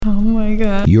Oh my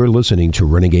God. You're listening to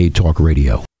Renegade Talk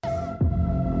Radio.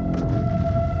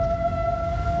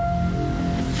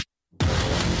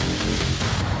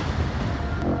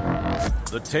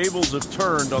 The tables have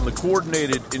turned on the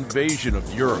coordinated invasion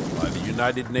of Europe by the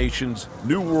United Nations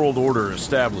New World Order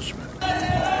establishment.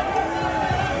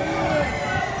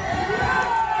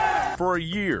 For a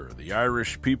year, the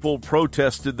Irish people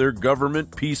protested their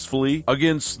government peacefully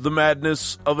against the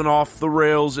madness of an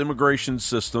off-the-rails immigration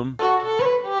system.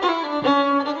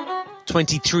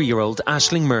 23-year-old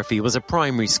Aisling Murphy was a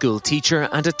primary school teacher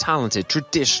and a talented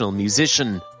traditional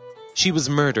musician. She was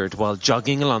murdered while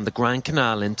jogging along the Grand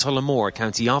Canal in Tullamore,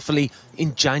 County Offaly,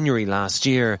 in January last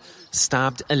year,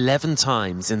 stabbed 11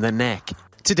 times in the neck.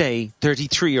 Today,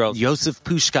 33-year-old Josef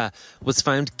Puška was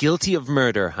found guilty of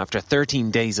murder after 13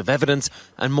 days of evidence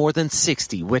and more than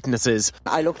 60 witnesses.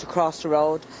 I looked across the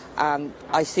road and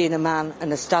I seen a man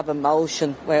in a stabbing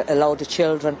motion with a load of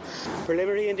children.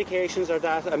 Preliminary indications are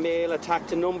that a male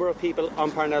attacked a number of people on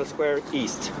Parnell Square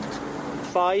East.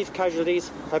 5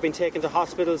 casualties have been taken to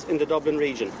hospitals in the Dublin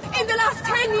region. In the last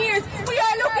 10 years, we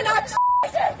are looking at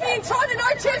being thrown in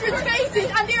our children's faces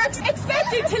and they're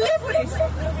expected to live with it.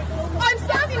 I'm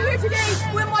standing here today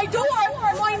with my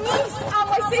daughter, my niece and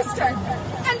my sister,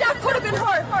 and that could have been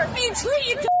her, being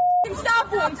treated to stab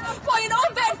wounds by an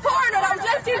unbent foreigner that was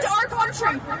left into our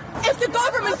country. If the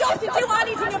government doesn't do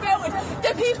anything about it,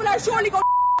 the people are surely going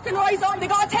to rise on. They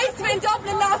got a taste of it in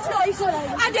Dublin last night,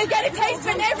 and they'll get a taste of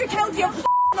it in every county of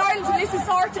Ireland when this is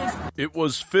sorted. It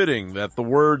was fitting that the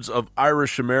words of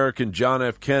Irish-American John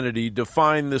F. Kennedy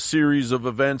define the series of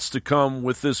events to come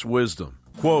with this wisdom.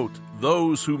 Quote,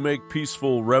 "Those who make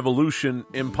peaceful revolution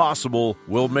impossible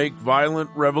will make violent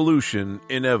revolution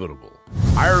inevitable."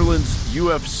 Ireland's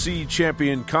UFC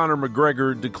champion Conor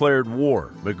McGregor declared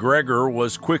war. McGregor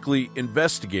was quickly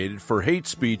investigated for hate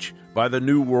speech by the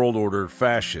New World Order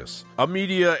fascists, a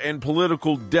media and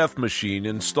political death machine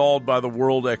installed by the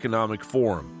World Economic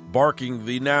Forum, barking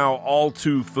the now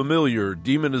all-too-familiar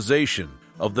demonization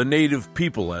of the native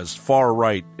people as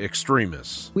far-right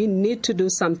extremists. We need to do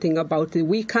something about it.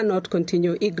 We cannot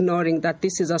continue ignoring that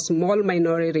this is a small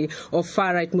minority of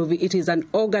far-right movement. It is an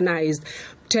organized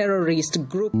terrorist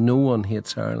group. No one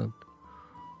hates Ireland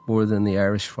more than the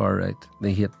Irish far-right.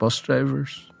 They hate bus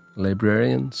drivers,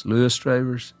 librarians, Lewis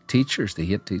drivers, teachers. They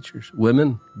hate teachers.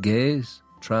 Women, gays,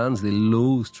 trans. They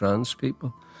loathe trans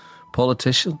people.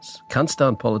 Politicians. Can't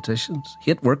stand politicians.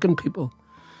 Hate working people.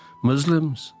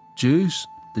 Muslims. Jews,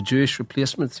 the Jewish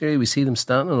replacement theory, we see them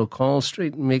standing on O'Connell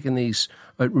Street and making these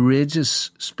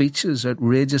outrageous speeches,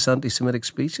 outrageous anti-Semitic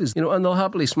speeches, and they'll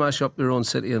happily smash up their own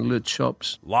city and loot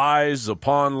shops. Lies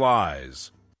upon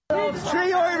lies.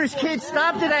 3 Irish kids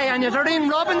stabbed today and you're in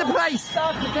robbing the place.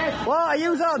 Well, I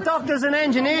use all doctors and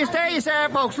engineers. There you say,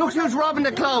 folks. Look who's robbing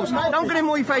the clothes. Don't get in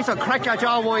my face, I'll crack your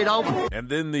jaw wide open. And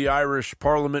then the Irish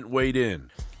Parliament weighed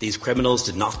in. These criminals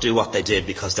did not do what they did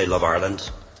because they love Ireland.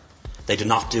 They did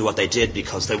not do what they did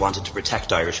because they wanted to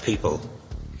protect Irish people.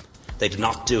 They did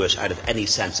not do it out of any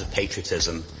sense of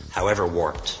patriotism, however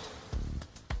warped.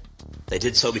 They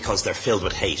did so because they're filled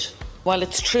with hate. While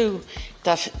it's true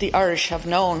that the Irish have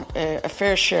known a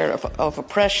fair share of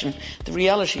oppression, the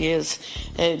reality is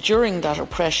during that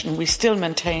oppression we still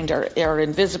maintained our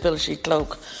invisibility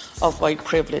cloak of white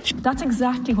privilege. That's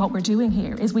exactly what we're doing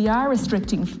here, is we are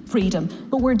restricting freedom,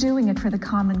 but we're doing it for the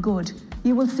common good.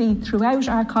 You will see throughout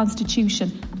our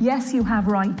constitution, yes, you have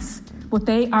rights, but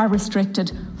they are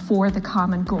restricted for the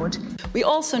common good. We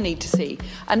also need to see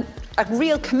a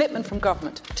real commitment from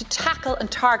government to tackle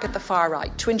and target the far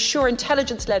right, to ensure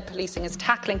intelligence-led policing is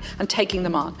tackling and taking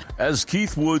them on. As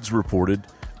Keith Woods reported,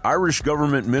 Irish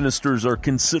government ministers are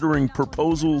considering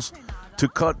proposals to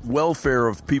cut welfare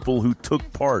of people who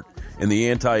took part in the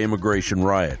anti-immigration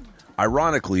riot.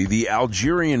 Ironically, the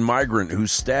Algerian migrant who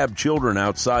stabbed children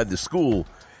outside the school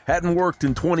hadn't worked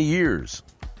in 20 years.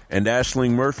 And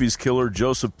Aisling Murphy's killer,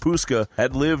 Josef Puška,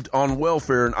 had lived on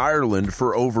welfare in Ireland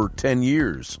for over 10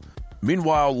 years.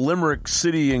 Meanwhile, Limerick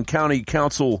City and County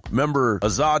Council member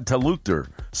Azad Talukder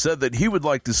said that he would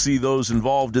like to see those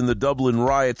involved in the Dublin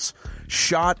riots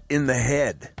shot in the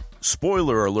head.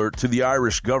 Spoiler alert to the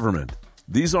Irish government.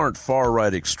 These aren't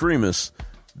far-right extremists.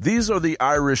 These are the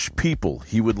Irish people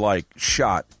he would like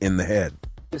shot in the head.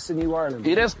 It's the new Ireland.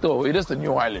 It is, though. It is the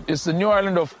new Ireland. It's the new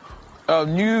Ireland of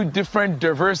new, different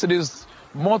diversities,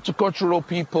 multicultural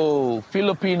people,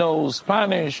 Filipinos,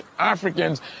 Spanish,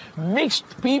 Africans,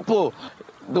 mixed people.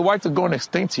 The whites are going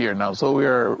extinct here now, so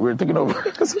we're taking over.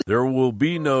 There will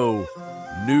be no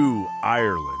new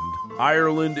Ireland.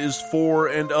 Ireland is for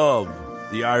and of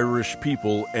the Irish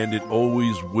people, and it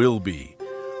always will be.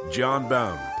 John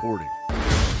Bound reporting.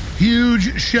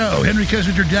 Huge show. Henry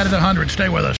Kissinger dead at 100. Stay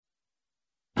with us.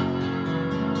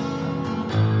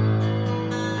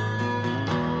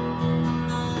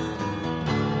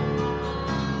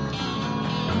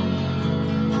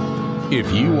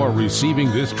 If you are receiving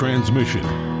this transmission,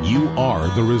 you are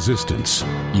the resistance.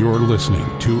 You're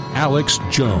listening to Alex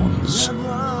Jones.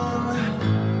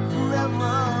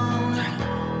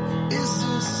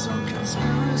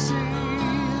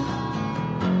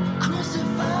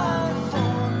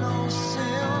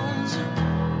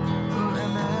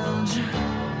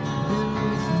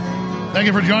 Thank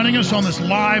you for joining us on this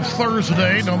live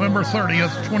Thursday, November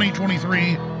 30th,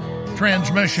 2023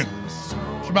 transmission.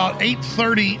 It's about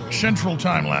 8:30 Central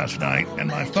Time last night, and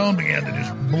my phone began to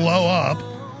just blow up.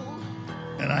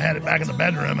 And I had it back in the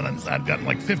bedroom, and I'd gotten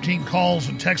like 15 calls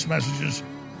and text messages.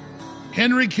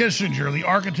 Henry Kissinger, the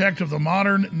architect of the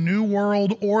modern New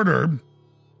World Order,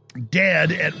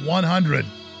 dead at 100.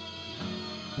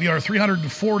 We are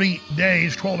 340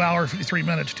 days, 12 hours, 53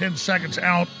 minutes, 10 seconds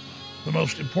out. The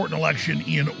most important election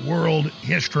in world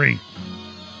history.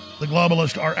 The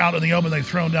globalists are out in the open. They've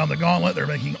thrown down the gauntlet. They're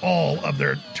making all of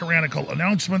their tyrannical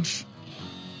announcements,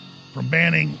 from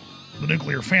banning the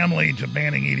nuclear family to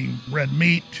banning eating red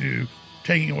meat to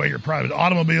taking away your private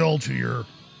automobile to your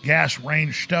gas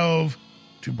range stove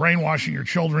to brainwashing your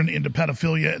children into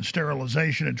pedophilia and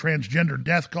sterilization and transgender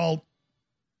death cult.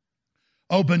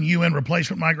 Open UN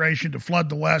replacement migration to flood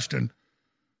the West and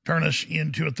turn us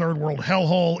into a third world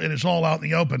hellhole. It is all out in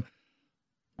the open.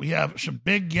 We have some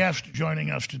big guests joining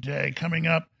us today, coming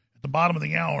up at the bottom of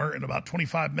the hour in about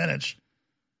 25 minutes.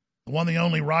 The one, the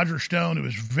only Roger Stone, who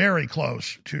is very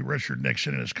close to Richard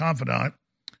Nixon and his confidant,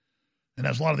 and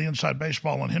has a lot of the inside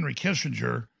baseball on Henry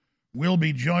Kissinger, will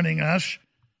be joining us.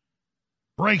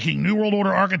 Breaking: New World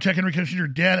Order architect Henry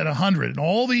Kissinger dead at 100. And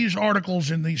all these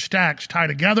articles in these stacks tie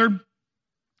together.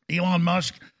 Elon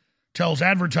Musk tells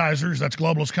advertisers, that's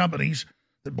globalist companies,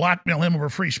 that blackmail him over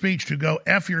free speech to go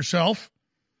F yourself.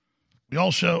 We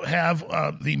also have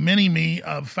the mini-me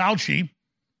of Fauci.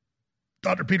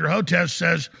 Dr. Peter Hotez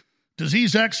says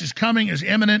disease X is coming, is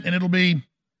imminent, and it'll be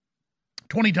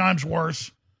 20 times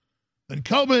worse than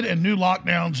COVID, and new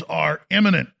lockdowns are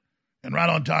imminent. And right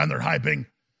on time, they're hyping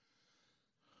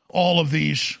all of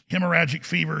these hemorrhagic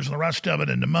fevers and the rest of it,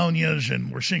 and pneumonias,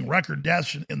 and we're seeing record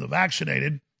deaths in the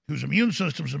vaccinated whose immune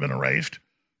systems have been erased.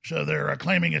 So they're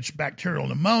claiming it's bacterial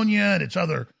pneumonia and it's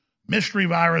other mystery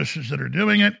viruses that are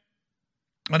doing it.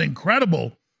 An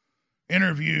incredible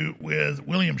interview with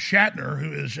William Shatner,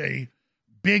 who is a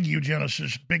big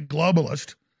eugenicist, big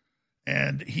globalist.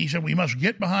 And he said we must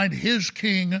get behind his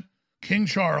king, King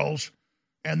Charles,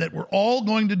 and that we're all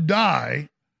going to die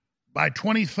by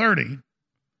 2030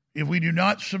 if we do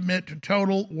not submit to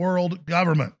total world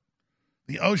government.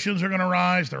 The oceans are going to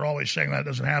rise. They're always saying that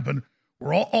doesn't happen.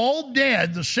 We're all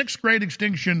dead. The sixth great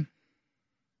extinction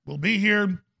will be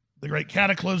here. The great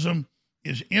cataclysm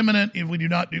is imminent if we do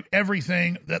not do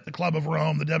everything that the Club of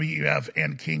Rome, the WEF,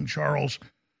 and King Charles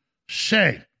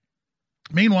say.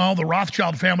 Meanwhile, the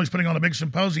Rothschild family is putting on a big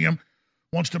symposium,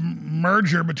 wants to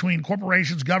merger between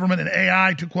corporations, government, and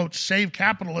AI to, quote, save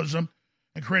capitalism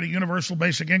and create a universal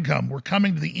basic income. We're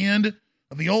coming to the end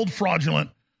of the old fraudulent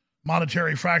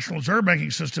monetary fractional reserve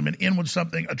banking system and in with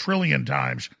something a trillion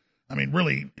times. I mean,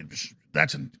 really,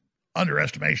 that's an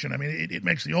underestimation. I mean, it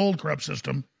makes the old corrupt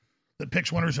system that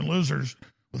picks winners and losers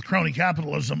with crony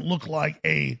capitalism look like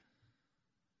a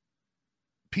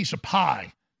piece of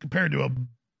pie compared to a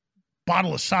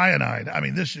bottle of cyanide. I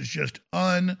mean, this is just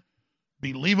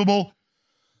unbelievable.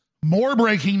 More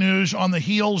breaking news on the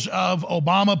heels of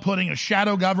Obama putting a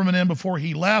shadow government in before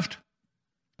he left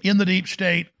in the deep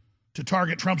state to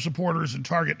target Trump supporters and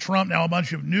target Trump. Now a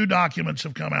bunch of new documents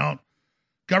have come out.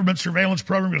 Government surveillance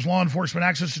program gives law enforcement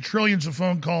access to trillions of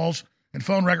phone calls and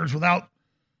phone records without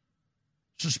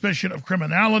suspicion of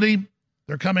criminality.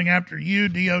 They're coming after you,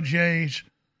 DOJ's.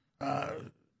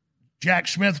 Jack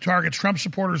Smith targets Trump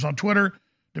supporters on Twitter,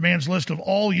 demands list of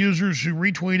all users who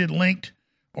retweeted, linked,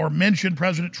 or mentioned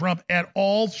President Trump at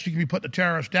all so he can be put in the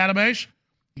terrorist database.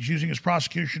 He's using his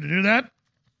prosecution to do that.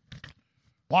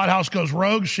 White House goes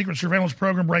rogue. Secret surveillance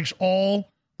program breaks all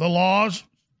the laws.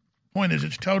 Point is,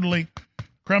 it's totally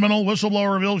criminal.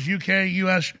 Whistleblower reveals UK,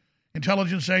 U.S.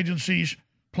 intelligence agencies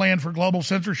plan for global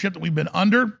censorship that we've been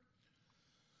under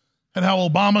and how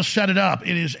Obama set it up.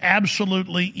 It is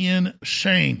absolutely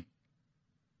insane.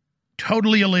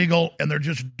 Totally illegal, and they're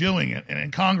just doing it.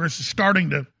 And Congress is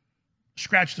starting to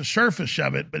scratch the surface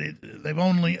of it, but they've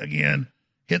only, again,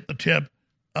 hit the tip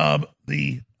of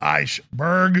the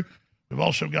iceberg. We've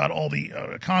also got all the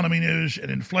economy news and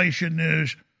inflation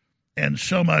news and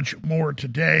so much more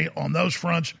today on those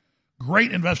fronts.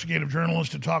 great investigative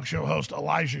journalist and talk show host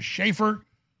Elijah Schaffer,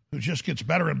 who just gets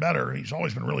better and better. He's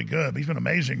always been really good. He's been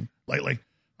amazing lately.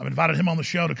 I've invited him on the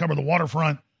show to cover the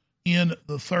waterfront in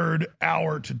the third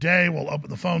hour today. We'll open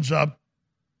the phones up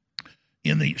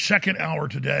in the second hour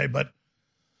today. But,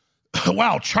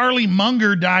 wow, Charlie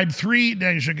Munger died 3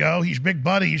 days ago. He's big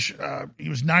buddies. He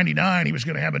was 99. He was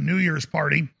going to have a New Year's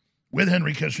party with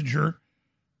Henry Kissinger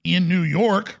in New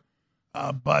York,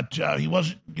 but he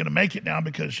wasn't going to make it now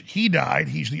because he died.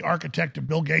 He's the architect of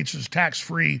Bill Gates'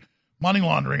 tax-free money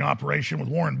laundering operation with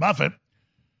Warren Buffett,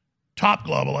 top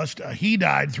globalist. He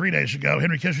died 3 days ago.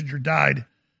 Henry Kissinger died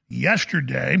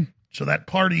yesterday, so that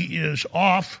party is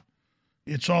off.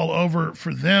 It's all over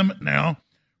for them now.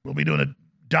 We'll be doing a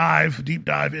deep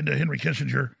dive into Henry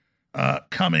Kissinger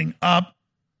coming up,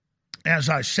 as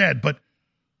I said. But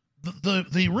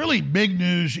the really big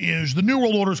news is the New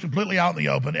World Order is completely out in the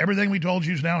open. Everything we told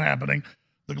you is now happening.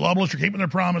 The globalists are keeping their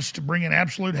promise to bring in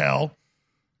absolute hell.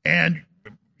 And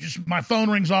just my phone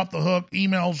rings off the hook,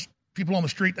 emails, people on the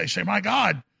street, they say, my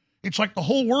God, it's like the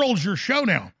whole world's your show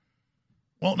now.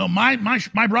 Well, no, my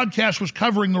broadcast was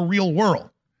covering the real world.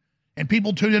 And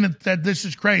people tuned in and said, this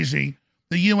is crazy.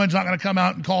 The UN's not going to come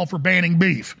out and call for banning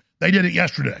beef. They did it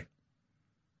yesterday.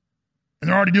 And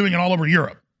they're already doing it all over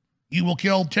Europe. You will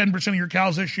kill 10% of your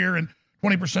cows this year and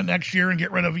 20% next year and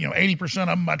get rid of 80% of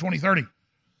them by 2030.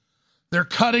 They're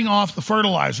cutting off the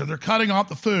fertilizer. They're cutting off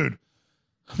the food.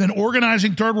 Then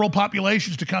organizing third world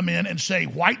populations to come in and say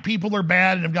white people are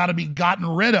bad and have got to be gotten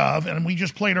rid of. And we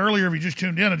just played earlier, if you just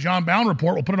tuned in, a John Bound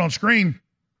report, we'll put it on screen,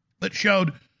 that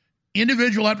showed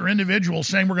individual after individual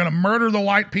saying we're going to murder the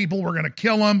white people, we're going to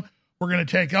kill them, we're going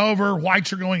to take over,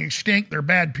 whites are going extinct, they're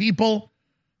bad people.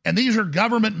 And these are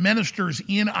government ministers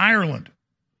in Ireland.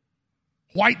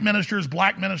 White ministers,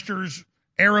 black ministers,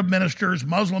 Arab ministers,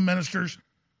 Muslim ministers.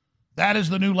 That is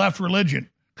the new left religion.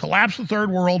 Collapse the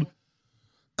third world,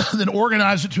 then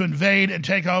organize it to invade and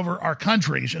take over our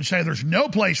countries and say there's no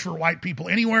place for white people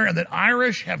anywhere and that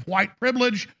Irish have white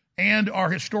privilege and are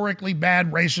historically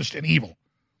bad, racist, and evil,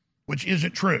 which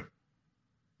isn't true.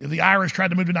 If the Irish tried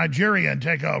to move to Nigeria and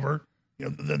take over,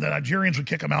 the Nigerians would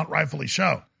kick them out, rightfully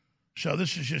so. So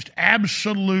this is just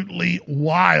absolutely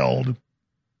wild.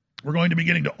 We're going to be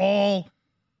getting to all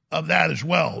of that as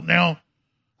well. Now,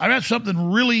 I've got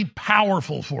something really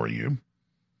powerful for you,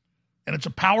 and it's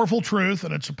a powerful truth,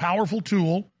 and it's a powerful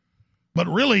tool, but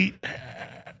really,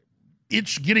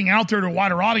 it's getting out there to a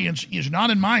wider audience is not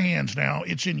in my hands now,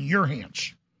 it's in your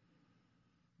hands.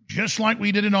 Just like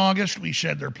we did in August, we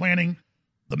said they're planning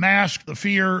the mask, the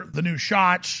fear, the new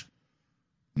shots,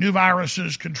 new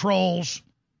viruses, controls.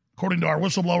 According to our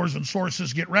whistleblowers and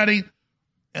sources, get ready.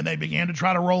 And they began to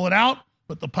try to roll it out,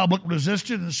 but the public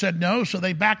resisted and said no, so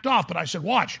they backed off. But I said,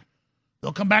 watch.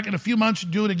 They'll come back in a few months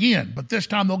and do it again, but this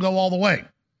time they'll go all the way.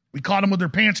 We caught them with their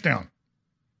pants down.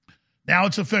 Now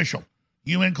it's official.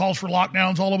 UN calls for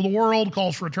lockdowns all over the world,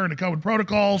 calls for return to COVID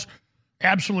protocols,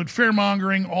 absolute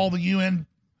fear-mongering. All the UN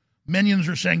minions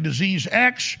are saying disease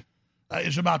X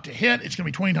is about to hit. It's going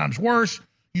to be 20 times worse.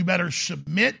 You better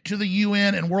submit to the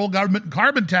UN and world government and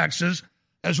carbon taxes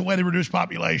as a way to reduce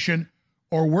population,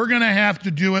 or we're going to have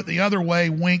to do it the other way,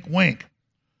 wink, wink.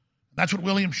 That's what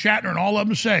William Shatner and all of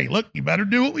them say. Look, you better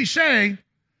do what we say.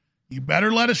 You better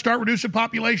let us start reducing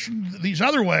population these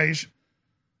other ways,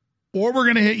 or we're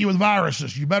going to hit you with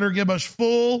viruses. You better give us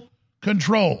full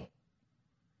control.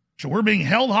 So we're being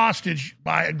held hostage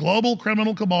by a global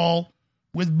criminal cabal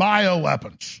with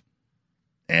bioweapons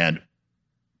and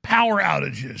power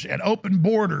outages and open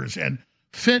borders and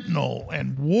fentanyl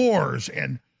and wars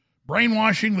and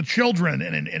brainwashing the children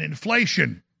and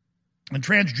inflation and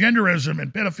transgenderism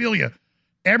and pedophilia,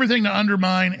 everything to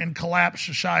undermine and collapse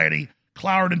society.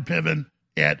 Cloward and Piven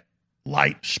at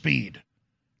light speed.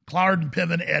 Cloward and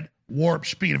Piven at warp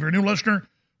speed. If you're a new listener,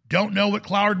 don't know what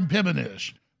Cloward and Piven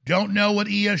is, don't know what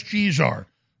ESGs are,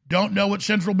 don't know what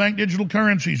central bank digital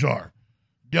currencies are,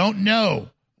 don't know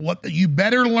you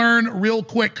better learn real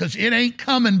quick, because it ain't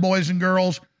coming, boys and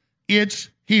girls. It's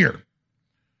here.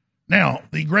 Now,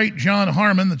 the great John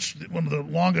Harmon, that's one of the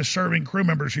longest serving crew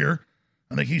members here.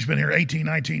 I think he's been here 18,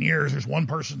 19 years. There's one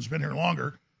person that's been here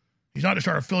longer. He's not just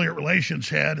our affiliate relations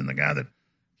head and the guy that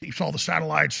keeps all the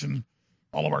satellites and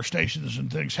all of our stations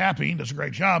and things happy. He does a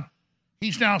great job.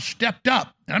 He's now stepped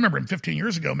up. And I remember him 15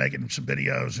 years ago making some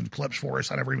videos and clips for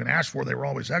us I never even asked for. They were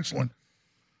always excellent.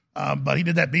 But he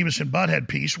did that Beavis and Butthead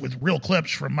piece with real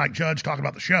clips from Mike Judge talking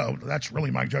about the show. That's really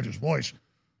Mike Judge's voice,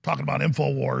 talking about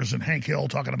InfoWars, and Hank Hill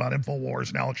talking about InfoWars,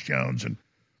 and Alex Jones. And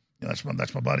that's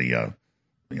my buddy, that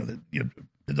did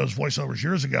those voiceovers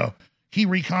years ago. He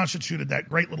reconstituted that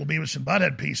great little Beavis and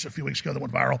Butthead piece a few weeks ago that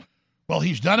went viral Well,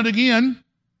 he's done it again.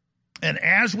 And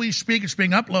as we speak, it's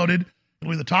being uploaded.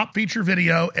 It'll be the top feature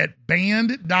video at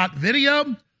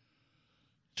banned.video.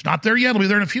 It's not there yet. It'll be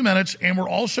there in a few minutes. And we're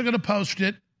also going to post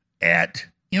it at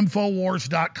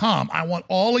Infowars.com. I want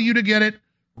all of you to get it.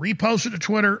 Repost it to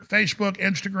Twitter, Facebook,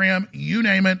 Instagram, you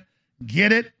name it.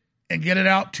 Get it and get it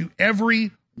out to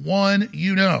everyone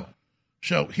you know.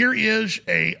 So here is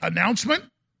an announcement.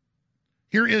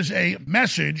 Here is a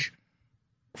message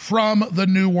from the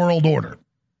New World Order.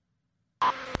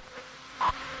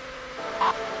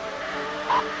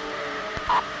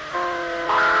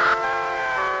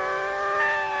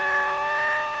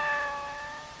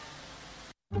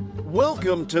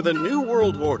 Welcome to the New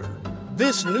World Order.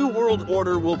 This New World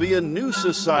Order will be a new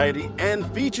society and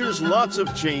features lots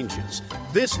of changes.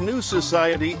 This new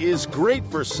society is great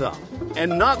for some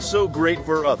and not so great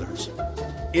for others.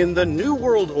 In the New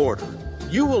World Order,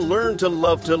 you will learn to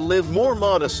love to live more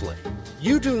modestly.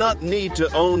 You do not need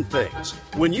to own things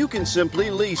when you can simply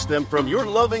lease them from your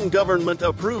loving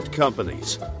government-approved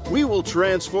companies. We will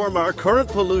transform our current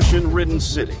pollution-ridden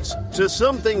cities to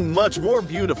something much more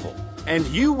beautiful, and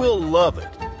you will love it.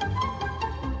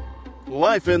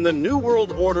 Life in the New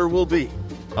World Order will be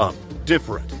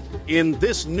different. In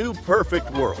this new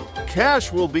perfect world,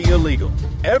 cash will be illegal.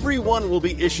 Everyone will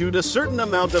be issued a certain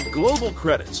amount of global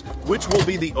credits, which will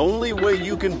be the only way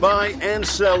you can buy and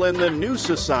sell in the new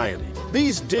society.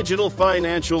 These digital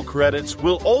financial credits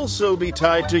will also be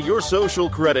tied to your social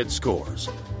credit scores.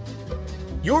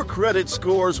 Your credit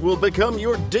scores will become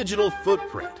your digital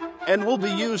footprint and will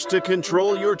be used to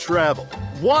control your travel,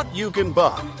 what you can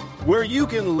buy, where you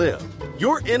can live,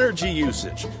 your energy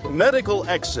usage, medical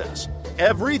excess.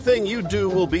 Everything you do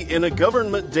will be in a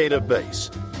government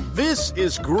database. This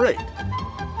is great.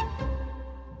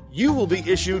 You will be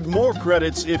issued more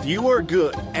credits if you are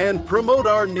good and promote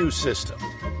our new system.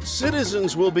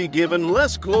 Citizens will be given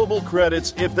less global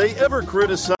credits if they ever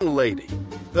criticize a lady.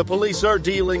 The police are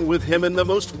dealing with him in the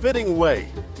most fitting way.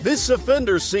 This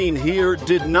offender seen here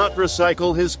did not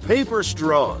recycle his paper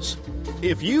straws.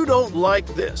 If you don't like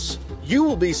this, you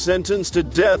will be sentenced to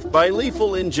death by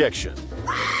lethal injection.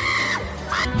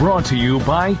 Brought to you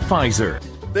by Pfizer.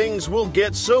 Things will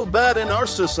get so bad in our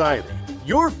society.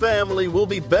 Your family will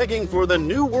be begging for the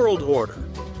New World Order.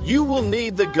 You will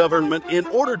need the government in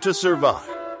order to survive.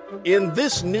 In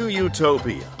this new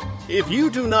utopia, if you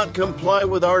do not comply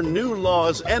with our new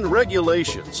laws and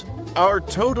regulations, our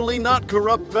totally not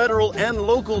corrupt federal and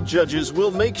local judges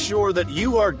will make sure that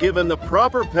you are given the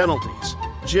proper penalties.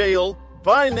 Jail,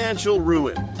 financial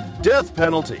ruin, death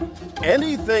penalty,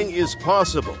 anything is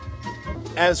possible.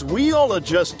 As we all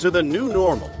adjust to the new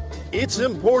normal, it's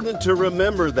important to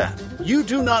remember that you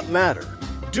do not matter.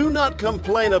 Do not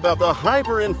complain about the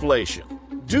hyperinflation.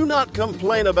 Do not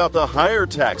complain about the higher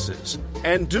taxes.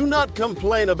 And do not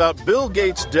complain about Bill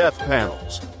Gates' death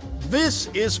panels. This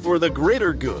is for the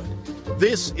greater good.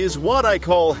 This is what I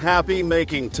call happy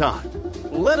making time.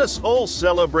 Let us all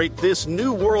celebrate this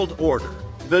New World Order.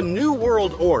 The New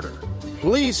World Order.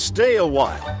 Please stay a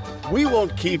while. We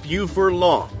won't keep you for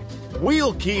long.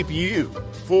 We'll keep you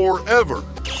forever.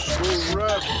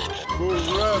 Forever.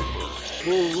 Forever.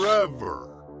 Forever.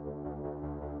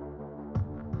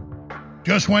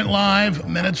 Just went live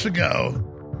minutes ago.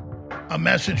 A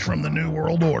message from the New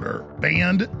World Order,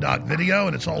 banned.video,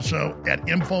 and it's also at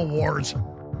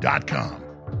Infowars.com.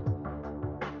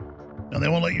 Now, they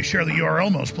won't let you share the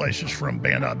URL most places from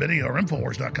banned.video or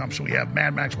Infowars.com, so we have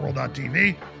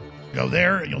madmaxworld.tv. Go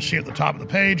there, and you'll see at the top of the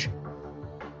page.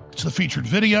 It's the featured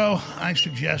video. I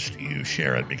suggest you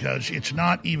share it because it's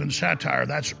not even satire.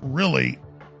 That's really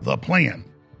the plan.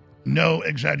 No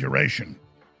exaggeration.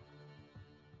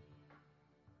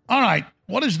 All right,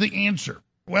 what is the answer?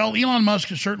 Well, Elon Musk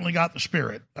has certainly got the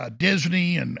spirit.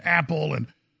 Disney and Apple and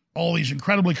all these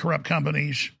incredibly corrupt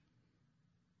companies,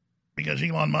 because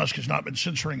Elon Musk has not been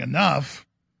censoring enough,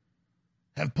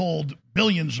 have pulled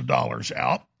billions of dollars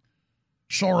out.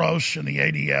 Soros and the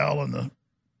ADL and the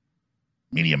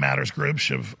Media Matters groups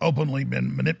have openly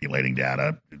been manipulating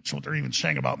data. It's what they're even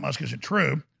saying about Musk isn't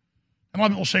true. And a lot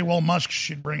of people say, well, Musk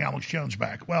should bring Alex Jones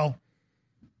back. Well,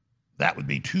 that would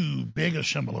be too big a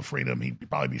symbol of freedom. He'd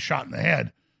probably be shot in the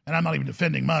head. And I'm not even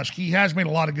defending Musk. He has made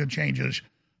a lot of good changes.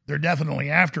 They're definitely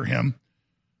after him.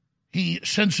 He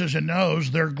senses and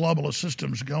knows their globalist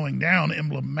system's going down.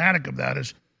 Emblematic of that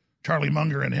is Charlie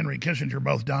Munger and Henry Kissinger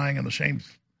both dying in the same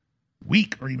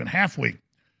week or even half week.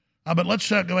 But let's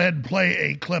go ahead and play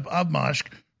a clip of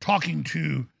Musk talking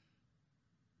to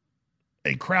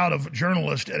a crowd of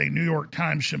journalists at a New York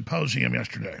Times symposium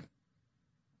yesterday.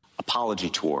 Apology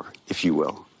tour, if you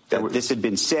will. That this had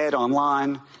been said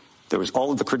online, There was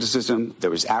all of the criticism. There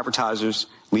was advertisers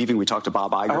leaving. We talked to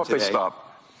Bob Iger today. I hope they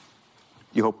stop.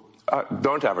 You hope?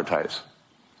 Don't advertise.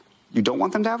 You don't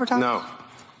want them to advertise? No.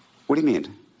 What do you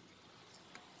mean?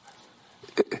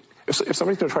 If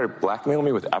somebody's going to try to blackmail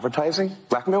me with advertising,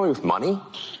 blackmail me with money,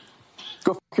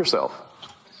 go f*** yourself.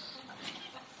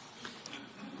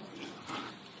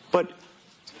 But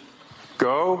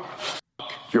go f***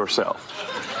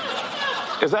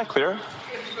 yourself. Is that clear?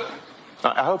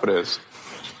 I hope it is.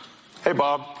 Hey,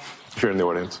 Bob, if you're in the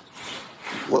audience.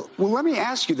 Well, let me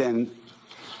ask you then.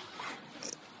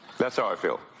 That's how I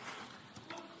feel.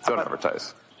 Don't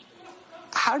advertise.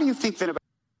 How do you think that about...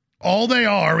 All they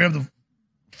are, we have the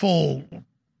full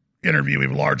interview. We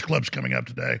have large clips coming up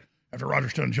today after Roger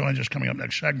Stone joins us, coming up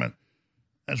next segment,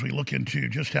 as we look into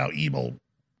just how evil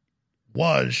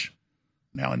was,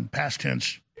 now in past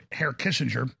tense, Herr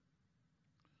Kissinger.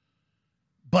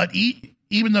 But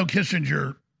even though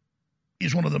Kissinger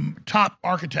is one of the top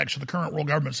architects of the current world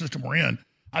government system we're in,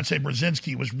 I'd say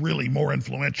Brzezinski was really more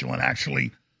influential and actually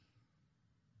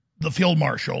the field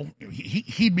marshal.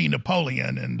 He'd be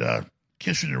Napoleon, and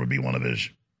Kissinger would be one of his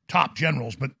top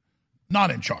generals, but not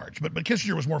in charge. But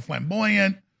Kissinger was more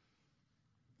flamboyant.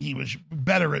 He was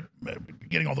better at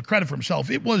getting all the credit for himself.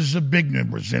 It was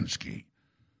Zbigniew Brzezinski.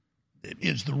 It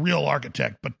is the real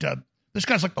architect. But this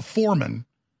guy's like the foreman.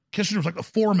 Kissinger was like the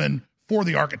foreman for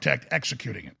the architect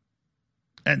executing it.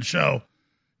 And so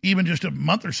even just a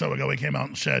month or so ago, he came out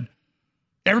and said,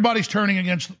 everybody's turning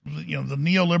against the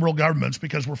neoliberal governments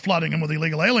because we're flooding them with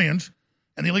illegal aliens,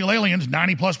 and the illegal aliens,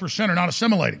 90+% are not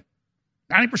assimilating.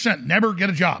 90% never get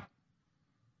a job.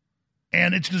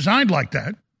 And it's designed like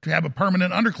that to have a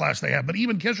permanent underclass they have. But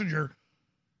even Kissinger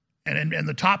and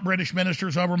the top British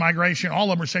ministers over migration,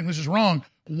 all of them are saying this is wrong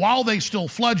while they still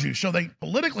flood you. So they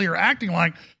politically are acting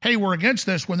like, hey, we're against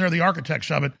this when they're the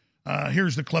architects of it.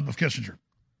 Here's the clip of Kissinger.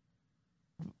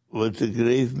 Was a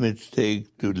grave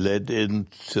mistake to let in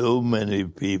so many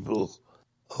people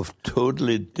of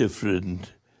totally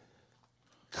different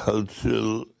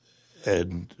cultural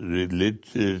and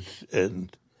religious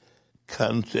and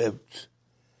concepts,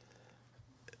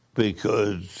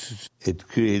 because it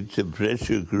creates a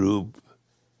pressure group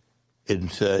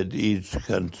inside each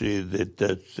country that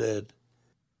does that.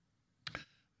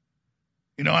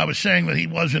 You know, I was saying that he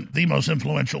wasn't the most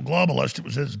influential globalist. It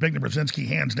was Zbigniew Brzezinski,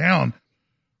 hands down.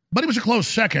 But he was a close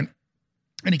second,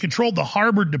 and he controlled the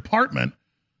Harvard department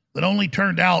that only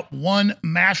turned out one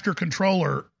master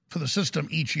controller for the system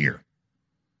each year.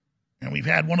 And we've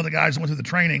had one of the guys that went through the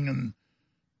training and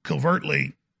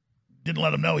covertly didn't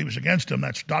let him know he was against him.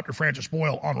 That's Dr. Francis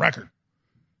Boyle on record.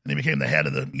 And he became the head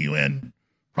of the UN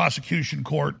prosecution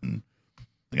court and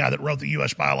the guy that wrote the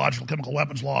U.S. biological chemical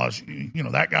weapons laws. You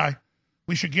know, that guy.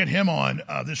 We should get him on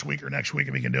this week or next week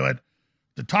if he can do it,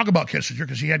 to talk about Kissinger,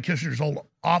 because he had Kissinger's old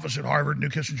office at Harvard, knew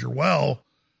Kissinger well,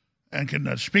 and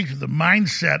can speak to the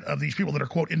mindset of these people that are,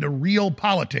 quote, into real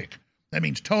politic. That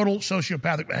means total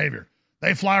sociopathic behavior.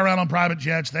 They fly around on private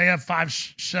jets. They have 5,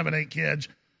 7, 8 kids.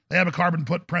 They have a carbon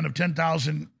footprint of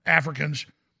 10,000 Africans.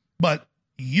 But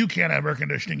you can't have air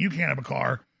conditioning. You can't have a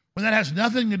car. But that has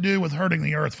nothing to do with hurting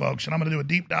the earth, folks. And I'm going to do a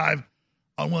deep dive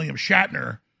on William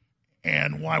Shatner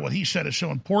and why what he said is so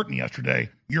important yesterday.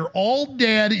 You're all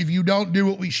dead if you don't do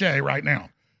what we say right now.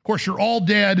 Of course, you're all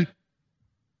dead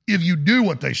if you do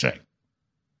what they say.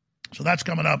 So that's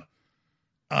coming up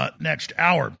next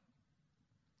hour.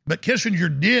 But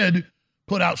Kissinger did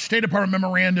put out State Department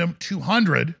Memorandum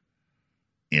 200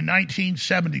 in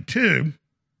 1972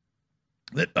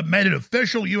 that made it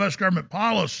official U.S. government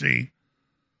policy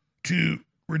to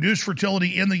reduce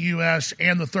fertility in the U.S.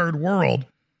 and the third world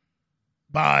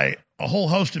by a whole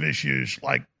host of issues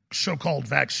like so-called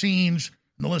vaccines,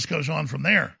 and the list goes on from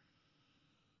there.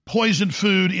 Poisoned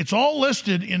food, it's all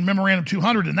listed in Memorandum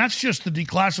 200, and that's just the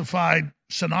declassified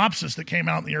synopsis that came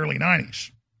out in the early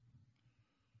 90s.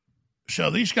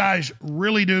 So these guys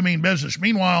really do mean business.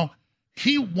 Meanwhile,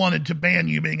 he wanted to ban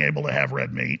you being able to have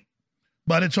red meat,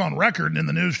 but it's on record and in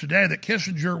the news today that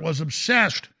Kissinger was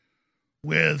obsessed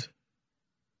with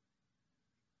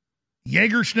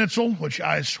Jaeger Schnitzel, which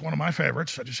is one of my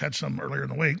favorites. I just had some earlier in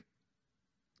the week.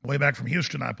 Way back from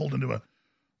Houston, I pulled into a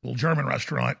little German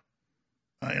restaurant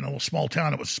in a little small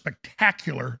town. It was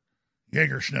spectacular,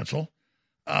 Jaeger Schnitzel.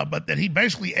 But that he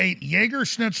basically ate Jaeger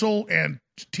Schnitzel and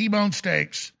T-bone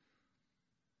steaks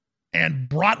and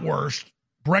bratwurst,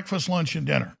 breakfast, lunch, and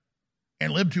dinner,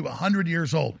 and lived to 100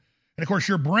 years old. And, of course,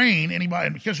 your brain, anybody,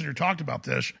 and Kissinger talked about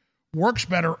this, works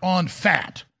better on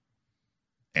fat.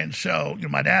 And so,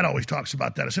 my dad always talks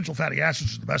about that. Essential fatty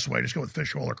acids is the best way. Just go with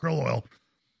fish oil or krill oil.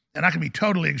 And I can be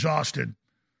totally exhausted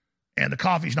and the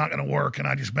coffee's not going to work, and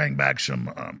I just bang back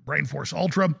some Brain Force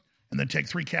Ultra and then take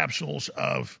 3 capsules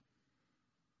of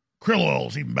krill oil.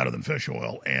 Is even better than fish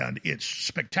oil, and it's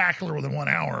spectacular within 1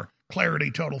 hour.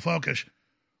 Clarity, total focus.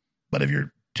 But if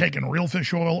you're taking real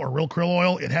fish oil or real krill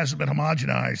oil, it hasn't been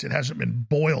homogenized. It hasn't been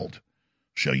boiled.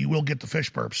 So you will get the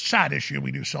fish burps. Side issue,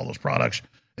 we do sell those products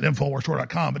at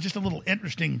InfoWarsStore.com. But just a little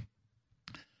interesting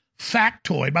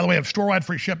factoid. By the way, I have store-wide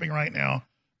free shipping right now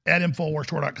at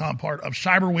InfoWarsStore.com, part of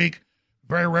Cyber Week.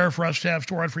 Very rare for us to have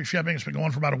store-wide free shipping. It's been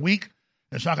going for about a week.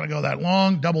 It's not going to go that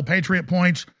long. Double Patriot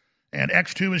points. And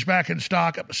X2 is back in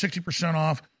stock, up to 60%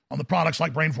 off on the products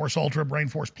like Brain Force Ultra, Brain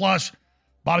Force Plus,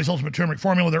 Body's Ultimate Turmeric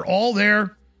Formula. They're all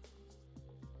there.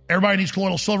 Everybody needs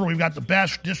colloidal silver. We've got the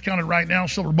best discounted right now.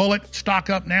 Silver Bullet, stock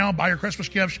up now. Buy your Christmas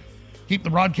gifts. Keep the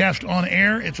broadcast on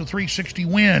air. It's a $360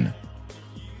 win.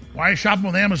 Why are you shopping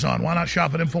with Amazon? Why not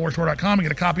shop at InfoWarsStore.com and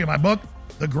get a copy of my book,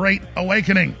 The Great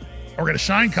Awakening, or get a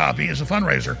signed copy as a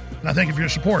fundraiser. And I thank you for your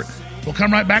support. We'll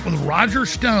come right back with Roger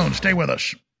Stone. Stay with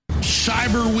us.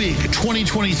 Cyber Week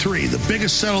 2023, the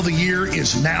biggest sale of the year,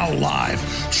 is now live.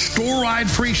 Store-wide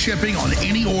free shipping on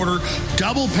any order,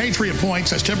 double Patriot points,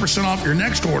 that's 10% off your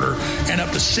next order, and up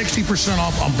to 60%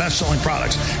 off on best-selling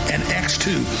products. And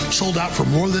X2, sold out for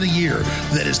more than a year.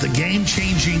 That is the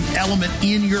game-changing element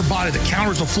in your body that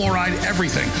counters the fluoride,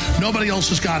 everything. Nobody else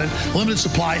has got it. Limited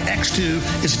supply.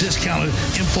 X2 is discounted.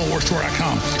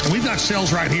 InfoWarsStore.com. And we've got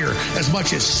sales right here as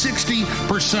much as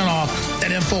 60% off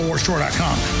at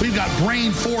InfoWarsStore.com. We've got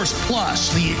Brain Force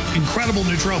Plus, the incredible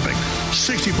nootropic,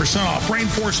 60% off. Brain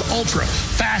Force Ultra,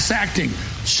 fast-acting,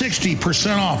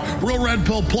 60% off. Real Red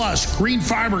Pill Plus, green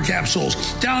fiber capsules,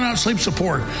 down-out sleep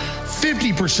support,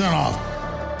 50% off.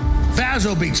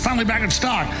 Vasobeats, finally back in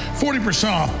stock,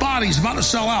 40% off. Body's about to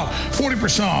sell out,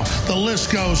 40% off. The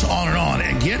list goes on and on.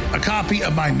 And get a copy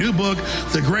of my new book,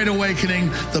 The Great Awakening,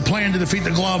 The Plan to Defeat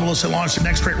the Globalists and Launch the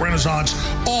Next Great Renaissance,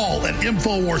 all at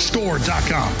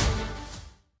InfoWarsStore.com.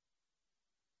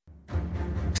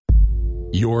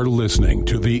 You're listening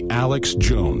to The Alex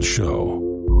Jones Show.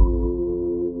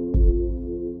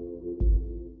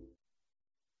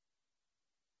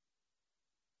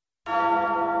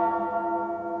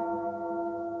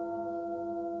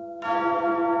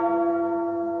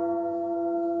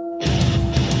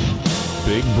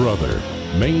 Big Brother,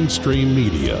 mainstream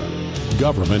media,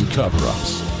 government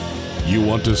cover-ups. You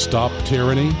want to stop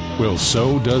tyranny? Well,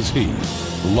 so does he.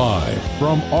 Live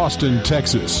from Austin,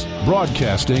 Texas,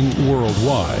 broadcasting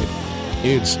worldwide,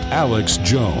 it's Alex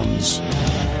Jones.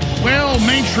 Well,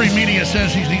 mainstream media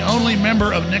says he's the only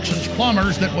member of Nixon's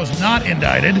plumbers that was not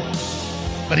indicted,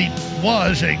 but he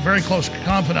was a very close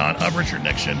confidant of Richard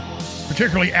Nixon,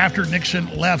 particularly after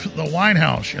Nixon left the White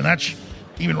House, and that's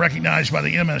even recognized by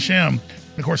the MSM.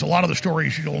 And of course, a lot of the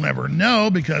stories you'll never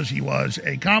know because he was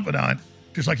a confidant,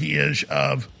 just like he is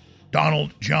of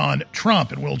Donald John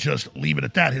Trump, and we'll just leave it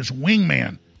at that. His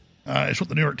wingman is what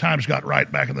the New York Times got right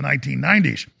back in the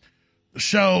 1990s.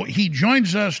 So he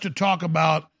joins us to talk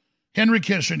about Henry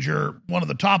Kissinger, one of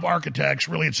the top architects,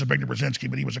 really it's Zbigniew Brzezinski,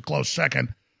 but he was a close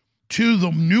second, to the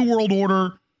New World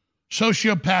Order,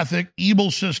 sociopathic,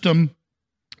 evil system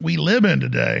we live in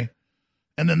today.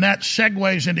 And then that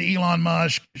segues into Elon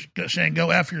Musk saying, go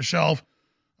F yourself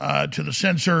to the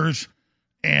censors.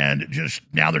 And just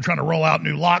now they're trying to roll out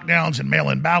new lockdowns and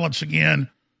mail-in ballots again,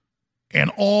 and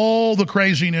all the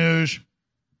crazy news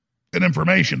and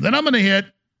information. Then I'm going to hit,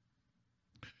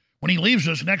 when he leaves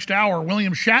us next hour,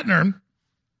 William Shatner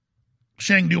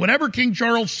saying, do whatever King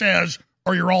Charles says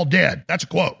or you're all dead. That's a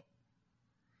quote.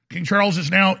 King Charles is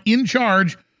now in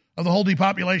charge of the whole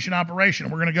depopulation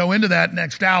operation. We're going to go into that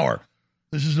next hour.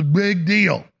 This is a big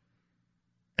deal.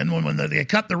 And when they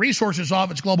cut the resources off,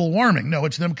 it's global warming. No,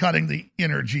 it's them cutting the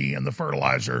energy and the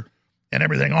fertilizer and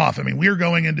everything off. I mean, we're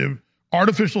going into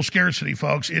artificial scarcity,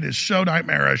 folks. It is so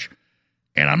nightmarish.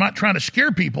 And I'm not trying to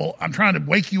scare people. I'm trying to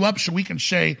wake you up so we can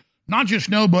say not just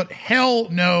no, but hell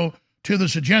no to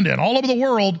this agenda. And all over the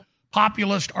world,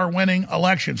 populists are winning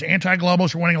elections.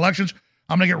 Anti-globalists are winning elections.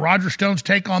 I'm going to get Roger Stone's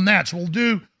take on that. So we'll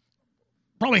do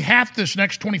probably half this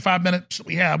next 25 minutes that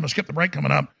we have. I'm going to skip the break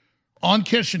coming up on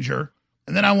Kissinger.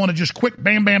 And then I want to just quick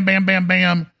bam, bam, bam, bam,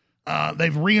 bam.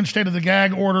 They've reinstated the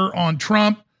gag order on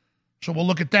Trump. So we'll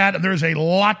look at that. And there's a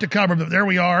lot to cover. But there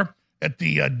we are at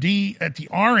the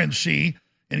RNC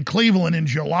in Cleveland in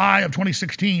July of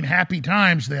 2016. Happy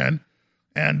times then.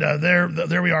 And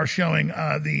there we are showing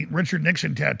the Richard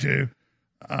Nixon tattoo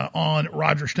on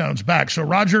Roger Stone's back. So,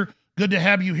 Roger, good to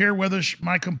have you here with us,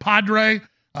 my compadre.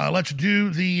 Let's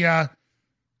do the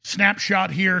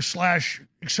snapshot here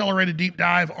 / accelerated deep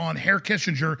dive on Herr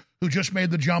Kissinger, who just made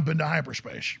the jump into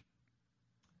hyperspace.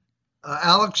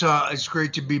 Alex, it's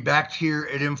great to be back here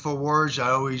at InfoWars. I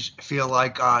always feel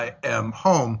like I am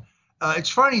home. It's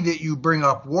funny that you bring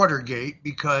up Watergate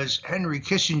because Henry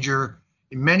Kissinger,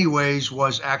 in many ways,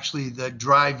 was actually the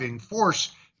driving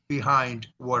force behind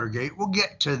Watergate. We'll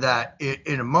get to that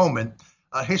in a moment.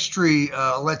 History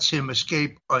lets him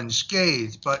escape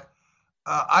unscathed, but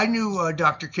I knew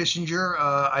Dr. Kissinger.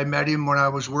 I met him when I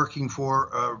was working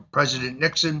for President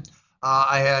Nixon.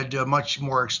 I had much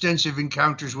more extensive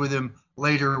encounters with him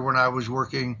later when I was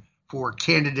working for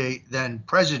candidate then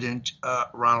President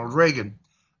Ronald Reagan.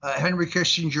 Henry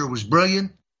Kissinger was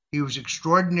brilliant. He was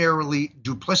extraordinarily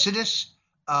duplicitous.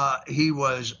 He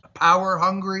was power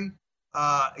hungry.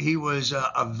 He was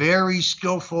a very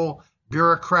skillful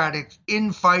bureaucratic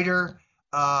infighter.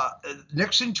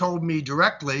 Nixon told me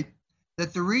directly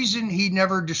that the reason he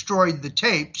never destroyed the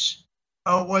tapes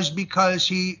was because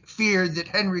he feared that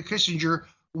Henry Kissinger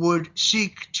would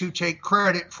seek to take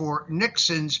credit for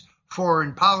Nixon's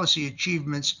foreign policy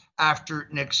achievements after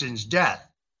Nixon's death.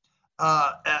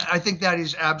 I think that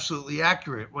is absolutely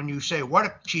accurate. When you say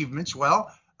what achievements,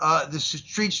 well, the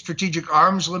strategic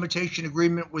arms limitation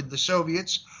agreement with the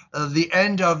Soviets, the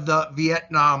end of the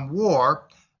Vietnam War,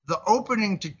 the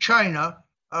opening to China,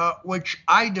 which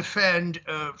I defend,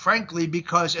 frankly,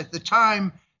 because at the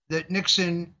time that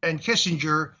Nixon and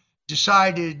Kissinger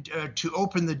decided to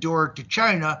open the door to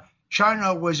China,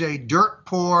 China was a dirt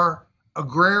poor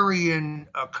agrarian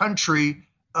country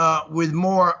with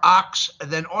more ox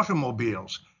than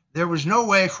automobiles. There was no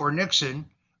way for Nixon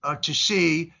to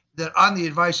see that on the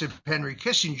advice of Henry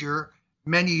Kissinger,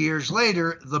 many years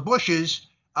later, the Bushes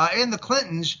and the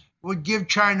Clintons would give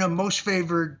China most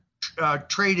favored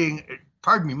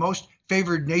most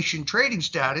favored nation trading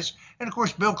status. And of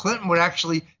course, Bill Clinton would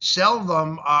actually sell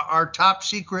them our top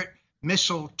secret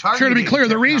missile targeting. Sure, to be clear,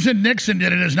 the reason Nixon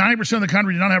did it is 90% of the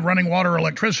country did not have running water or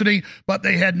electricity, but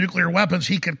they had nuclear weapons.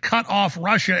 He could cut off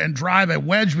Russia and drive a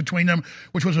wedge between them,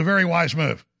 which was a very wise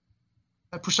move.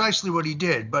 Precisely what he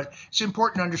did. But it's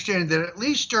important to understand that at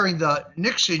least during the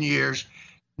Nixon years,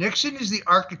 Nixon is the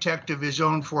architect of his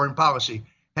own foreign policy.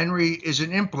 Henry is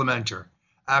an implementer.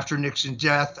 After Nixon's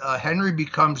death, Henry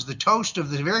becomes the toast of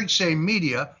the very same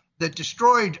media that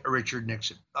destroyed Richard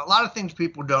Nixon. A lot of things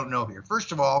people don't know here.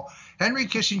 First of all, Henry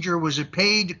Kissinger was a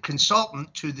paid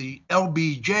consultant to the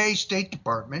LBJ State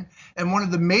Department and one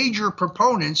of the major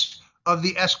proponents of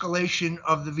the escalation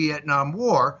of the Vietnam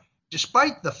War,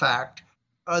 despite the fact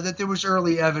that there was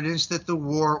early evidence that the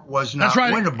war was not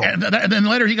winnable. And then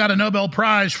later he got a Nobel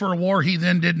Prize for a war he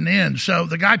then didn't end. So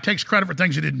the guy takes credit for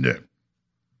things he didn't do.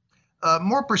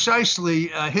 More precisely,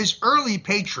 his early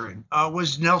patron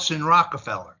was Nelson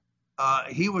Rockefeller.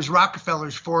 He was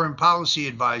Rockefeller's foreign policy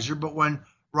advisor, but when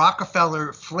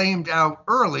Rockefeller flamed out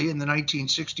early in the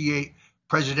 1968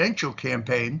 presidential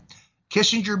campaign,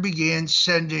 Kissinger began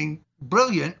sending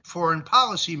brilliant foreign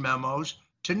policy memos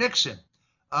to Nixon.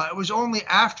 It was only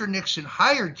after Nixon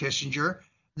hired Kissinger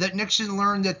that Nixon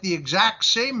learned that the exact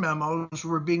same memos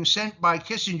were being sent by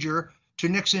Kissinger to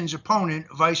Nixon's opponent,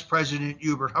 Vice President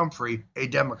Hubert Humphrey, a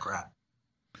Democrat.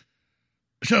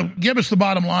 So give us the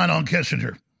bottom line on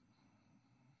Kissinger.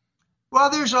 Well,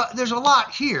 there's a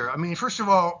lot here. I mean, first of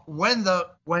all, when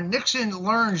Nixon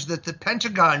learns that the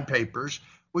Pentagon Papers,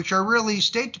 which are really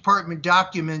State Department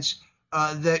documents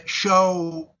that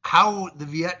show how the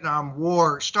Vietnam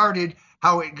War started,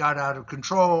 how it got out of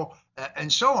control,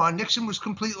 and so on, Nixon was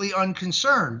completely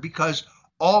unconcerned because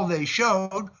all they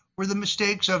showed were the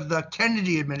mistakes of the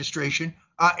Kennedy administration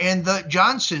and the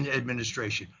Johnson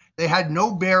administration. They had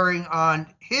no bearing on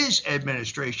his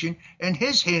administration and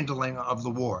his handling of the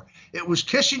war. It was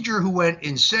Kissinger who went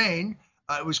insane.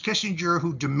 It was Kissinger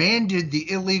who demanded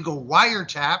the illegal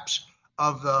wiretaps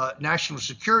of the national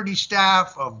security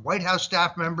staff, of White House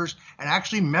staff members, and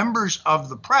actually members of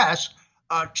the press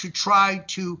to try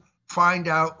to find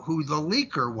out who the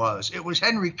leaker was. It was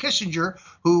Henry Kissinger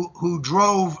who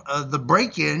drove the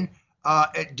break-in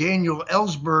at Daniel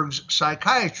Ellsberg's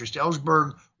psychiatrist.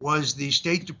 Ellsberg was the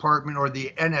State Department or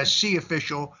the NSC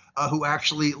official who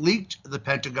actually leaked the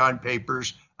Pentagon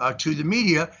Papers to the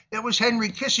media. It was Henry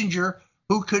Kissinger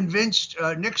who convinced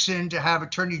Nixon to have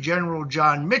Attorney General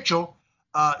John Mitchell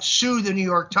sue the New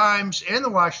York Times and the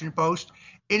Washington Post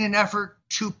in an effort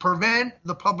to prevent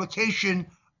the publication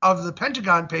of the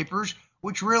Pentagon Papers,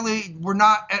 which really were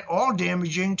not at all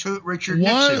damaging to Richard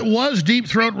Nixon. Was Deep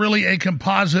Throat really a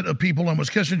composite of people, and was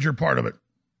Kissinger part of it?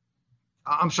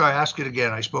 I'm sorry, ask it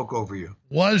again. I spoke over you.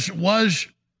 Was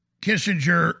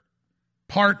Kissinger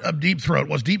part of Deep Throat?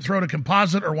 Was Deep Throat a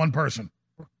composite or one person?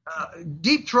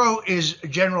 Deep Throat is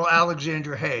General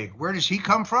Alexander Haig. Where does he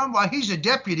come from? Well, he's a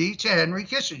deputy to Henry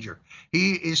Kissinger.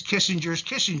 He is Kissinger's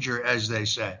Kissinger, as they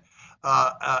say.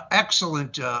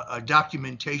 Excellent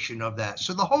documentation of that.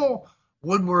 So the whole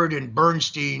Woodward and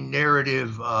Bernstein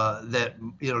narrative that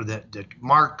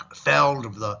Mark Feld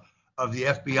of the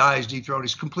FBI's Deep Throat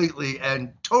is completely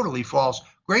and totally false.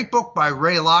 Great book by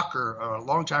Ray Locker, a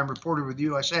longtime reporter with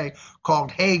USA,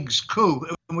 called Haig's Coup,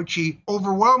 in which he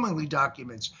overwhelmingly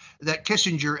documents that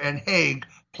Kissinger and Haig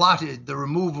plotted the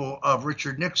removal of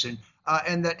Richard Nixon,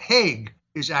 and that Haig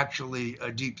is actually a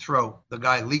Deep Throat, the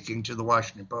guy leaking to the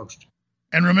Washington Post.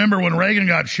 And remember when Reagan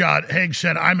got shot, Haig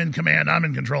said, "I'm in command, I'm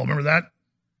in control." Remember that?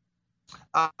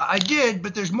 I did,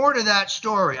 but there's more to that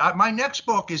story. My next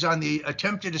book is on the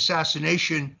attempted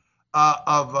assassination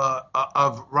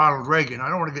of Ronald Reagan. I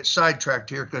don't want to get sidetracked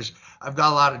here because I've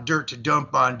got a lot of dirt to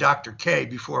dump on Dr. K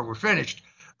before we're finished.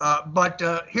 But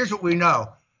here's what we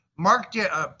know.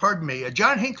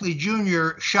 John Hinckley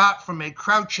Jr. shot from a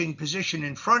crouching position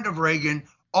in front of Reagan.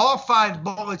 All 5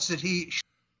 bullets that he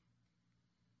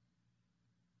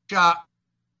shot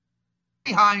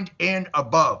behind and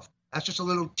above. That's just a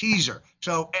little teaser.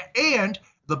 So, and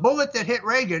the bullet that hit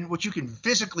Reagan, which you can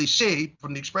physically see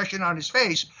from the expression on his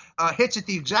face, hits at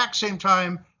the exact same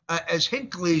time as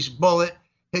Hinckley's bullet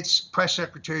hits Press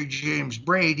Secretary James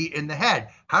Brady in the head.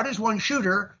 How does one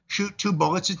shooter shoot 2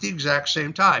 bullets at the exact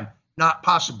same time? Not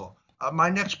possible. My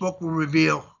next book will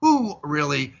reveal who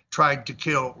really tried to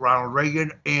kill Ronald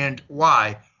Reagan and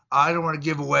why. I don't want to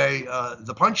give away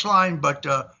the punchline, but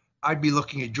I'd be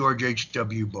looking at George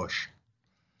H.W. Bush.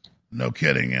 No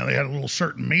kidding. They had a little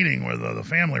certain meeting with the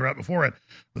family right before it,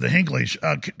 with the Hinkleys.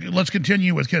 Let's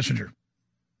continue with Kissinger.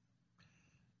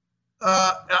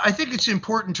 I think it's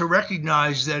important to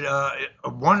recognize that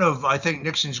one of, I think,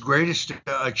 Nixon's greatest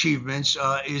achievements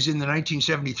is in the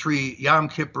 1973 Yom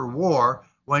Kippur War,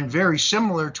 when, very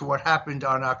similar to what happened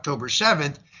on October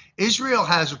 7th, Israel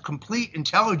has a complete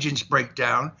intelligence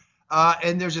breakdown,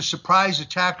 and there's a surprise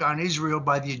attack on Israel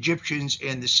by the Egyptians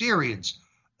and the Syrians.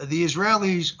 The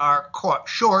Israelis are caught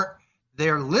short.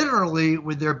 They're literally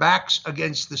with their backs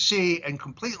against the sea and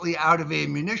completely out of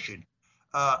ammunition.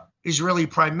 Israeli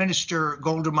Prime Minister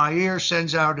Golda Meir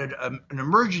sends out an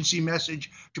emergency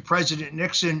message to President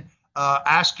Nixon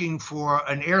asking for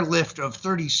an airlift of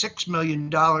 $36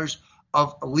 million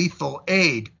of lethal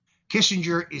aid.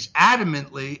 Kissinger is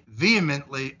adamantly,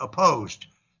 vehemently opposed.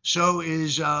 So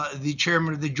is the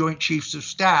chairman of the Joint Chiefs of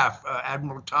Staff,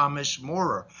 Admiral Thomas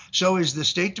Moorer. So is the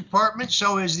State Department.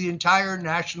 So is the entire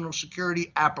national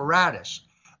security apparatus.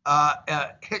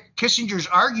 Kissinger's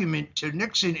argument to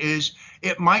Nixon is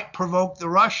it might provoke the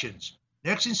Russians.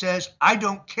 Nixon says, I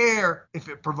don't care if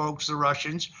it provokes the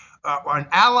Russians. An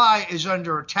ally is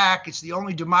under attack. It's the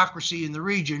only democracy in the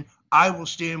region. I will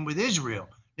stand with Israel.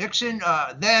 Nixon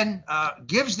then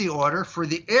gives the order for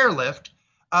the airlift,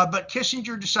 but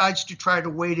Kissinger decides to try to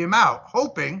wait him out,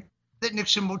 hoping that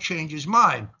Nixon will change his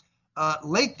mind.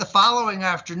 Late the following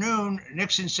afternoon,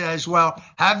 Nixon says, well,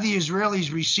 have the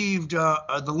Israelis received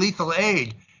the lethal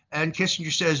aid? And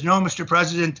Kissinger says, no, Mr.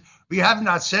 President, we have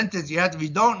not sent it yet. We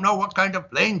don't know what kind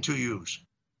of plane to use.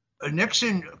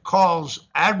 Nixon calls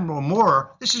Admiral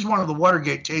Moore, this is one of the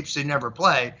Watergate tapes they never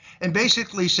play, and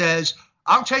basically says,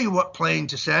 I'll tell you what plane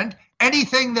to send,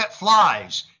 anything that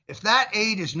flies. If that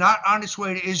aid is not on its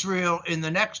way to Israel in the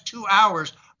next 2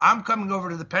 hours, I'm coming over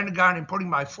to the Pentagon and putting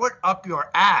my foot up your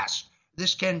ass.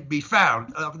 This can be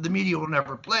found. The media will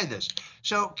never play this.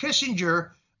 So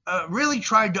Kissinger really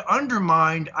tried to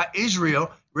undermine Israel.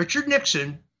 Richard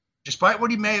Nixon, despite what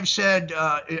he may have said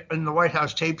in the White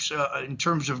House tapes in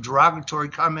terms of derogatory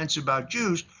comments about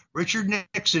Jews, Richard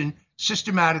Nixon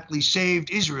systematically saved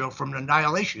Israel from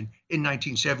annihilation in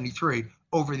 1973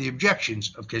 over the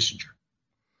objections of Kissinger.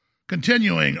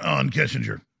 Continuing on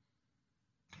Kissinger.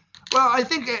 Well, I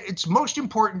think it's most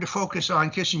important to focus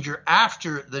on Kissinger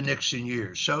after the Nixon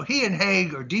years. So he and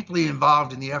Haig are deeply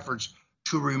involved in the efforts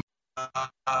to remove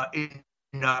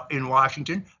in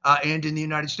Washington and in the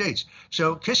United States.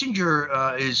 So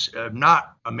Kissinger is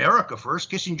not America first.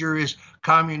 Kissinger is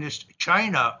communist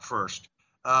China first.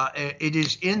 It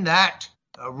is in that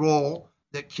role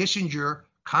that Kissinger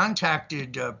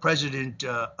contacted President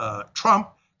Trump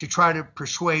to try to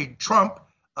persuade Trump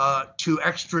to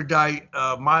extradite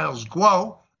Miles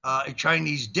Guo, a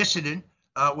Chinese dissident,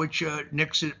 which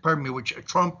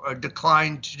Trump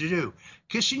declined to do.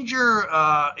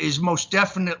 Kissinger is most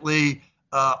definitely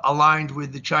aligned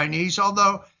with the Chinese,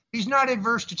 although he's not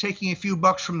adverse to taking a few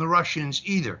bucks from the Russians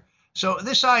either. So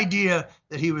this idea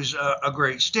that he was a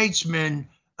great statesman,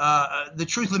 the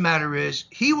truth of the matter is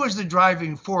he was the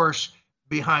driving force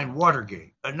behind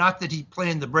Watergate. Not that he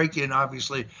planned the break-in,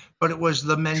 obviously, but it was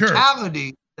the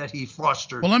mentality that he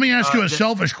fostered. Well, let me ask you a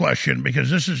selfish question,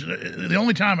 because this is the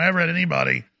only time I ever had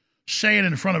anybody say it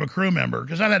in front of a crew member,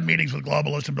 because I've had meetings with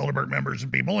Globalists and Bilderberg members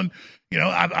and people, and, you know,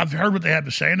 I've heard what they had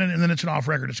to say, and then it's an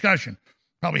off-record discussion.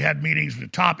 Probably had meetings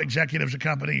with top executives of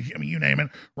companies. I mean, you name it.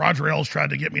 Roger Ailes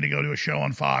tried to get me to go to a show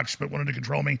on Fox, but wanted to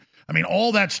control me. I mean,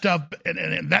 all that stuff,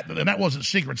 and that wasn't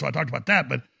secret, so I talked about that.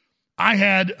 But I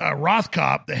had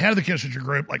Rothkopf, the head of the Kissinger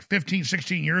Group, like 15,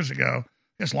 16 years ago,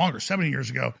 I guess longer, 17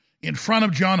 years ago, in front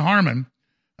of John Harmon,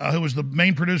 who was the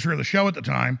main producer of the show at the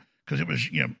time, because it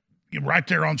was, you know, right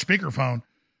there on speakerphone,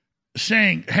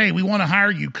 saying, hey, we want to hire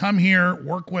you. Come here,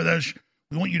 work with us.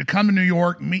 We want you to come to New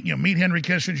York, meet Henry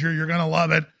Kissinger. You're going to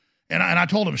love it. And I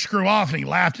told him, screw off, and he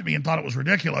laughed at me and thought it was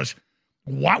ridiculous.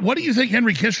 What do you think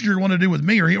Henry Kissinger want to do with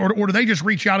me? Or do they just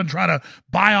reach out and try to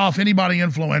buy off anybody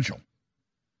influential?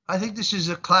 I think this is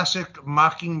a classic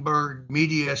Mockingbird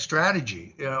media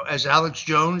strategy. You know, as Alex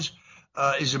Jones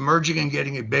is emerging and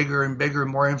getting a bigger and bigger,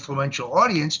 more influential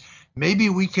audience, maybe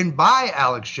we can buy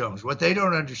Alex Jones. What they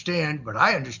don't understand, but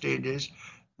I understand, is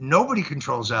nobody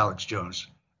controls Alex Jones.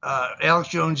 Alex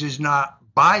Jones is not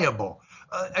buyable.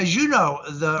 As you know,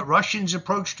 the Russians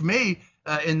approached me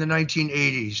in the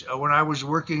 1980s when I was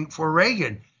working for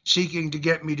Reagan, seeking to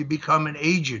get me to become an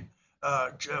agent,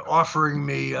 offering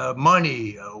me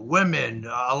money, women,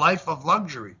 a life of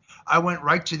luxury. I went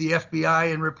right to the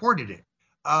FBI and reported it.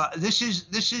 This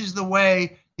is the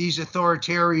way these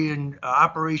authoritarian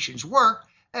operations work.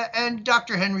 And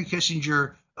Dr. Henry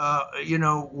Kissinger,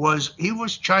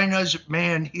 was China's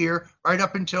man here right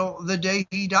up until the day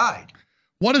he died.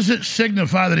 What does it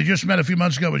signify that he just met a few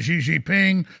months ago with Xi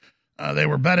Jinping? They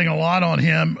were betting a lot on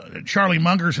him. Charlie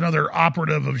Munger's another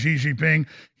operative of Xi Jinping.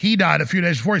 He died a few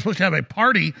days before. He's supposed to have a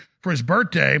party for his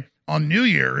birthday on New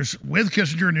Year's with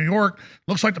Kissinger in New York.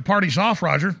 Looks like the party's off,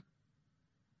 Roger.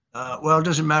 Well, it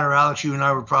doesn't matter, Alex. You and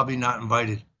I were probably not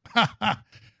invited. All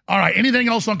right. Anything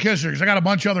else on Kissinger? Because I got a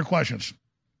bunch of other questions.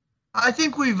 I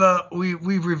think we've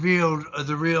revealed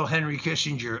the real Henry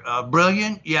Kissinger.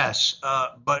 Brilliant, yes,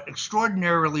 but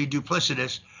extraordinarily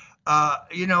duplicitous.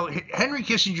 Henry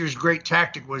Kissinger's great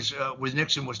tactic was with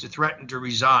Nixon was to threaten to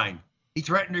resign. He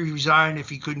threatened to resign if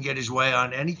he couldn't get his way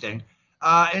on anything.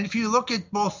 And if you look at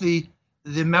both the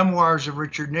memoirs of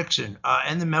Richard Nixon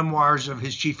and the memoirs of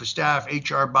his chief of staff,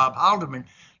 H.R. Bob Haldeman,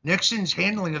 Nixon's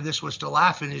handling of this was to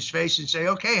laugh in his face and say,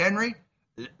 okay, Henry,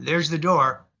 there's the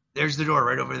door. There's the door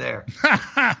right over there.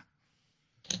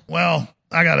 Well,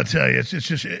 I got to tell you, it's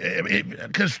just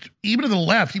because even to the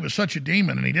left, he was such a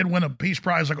demon, and he did win a peace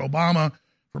prize like Obama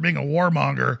for being a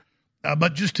warmonger.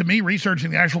 But just to me,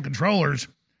 researching the actual controllers,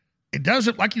 it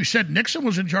doesn't, like you said, Nixon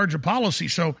was in charge of policy.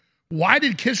 So why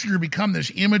did Kissinger become this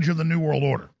image of the New World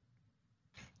Order?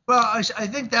 Well, I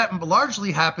think that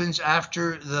largely happens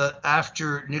after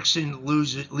Nixon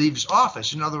leaves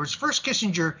office. In other words, first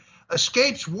Kissinger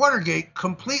escapes Watergate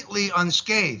completely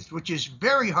unscathed, which is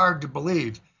very hard to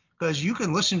believe because you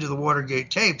can listen to the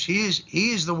Watergate tapes. He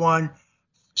is the one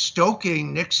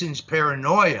stoking Nixon's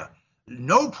paranoia.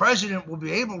 No president will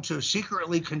be able to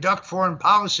secretly conduct foreign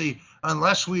policy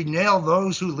unless we nail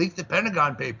those who leaked the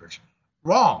Pentagon Papers.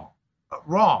 Wrong.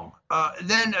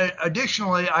 Then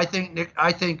additionally, I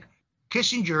think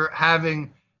Kissinger,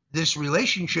 having this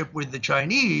relationship with the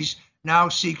Chinese, now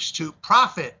seeks to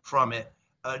profit from it.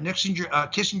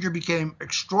 Kissinger became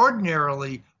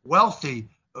extraordinarily wealthy.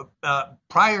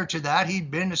 Prior to that,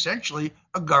 he'd been essentially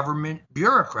a government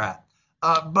bureaucrat.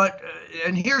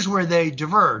 And here's where they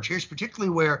diverge. Here's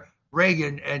particularly where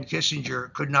Reagan and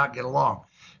Kissinger could not get along.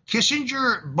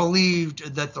 Kissinger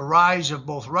believed that the rise of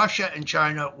both Russia and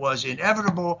China was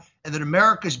inevitable, and that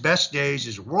America's best days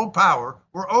as a world power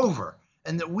were over,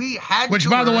 and that we had. Which,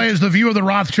 by the way, is the view of the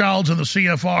Rothschilds and the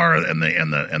CFR and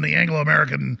the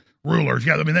Anglo-American rulers.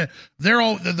 Yeah, I mean they're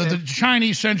all the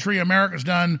Chinese century. America's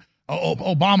done.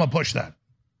 Obama pushed that.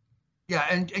 Yeah,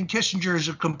 and Kissinger is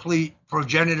a complete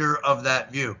progenitor of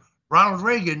that view. Ronald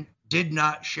Reagan did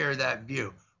not share that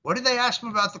view. What did they ask him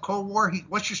about the Cold War?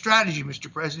 What's your strategy,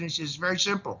 Mr. President? He says, it's very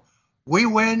simple. We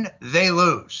win, they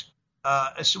lose.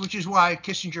 Which is why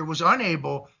Kissinger was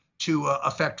unable to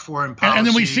affect foreign policy. And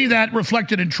then we see that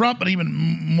reflected in Trump, but even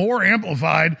more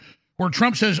amplified, where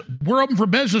Trump says, we're open for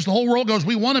business. The whole world goes,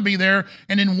 we want to be there.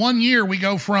 And in 1 year, we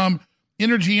go from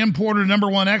energy importer, number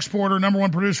one exporter, number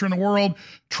one producer in the world.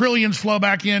 Trillions flow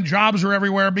back in. Jobs are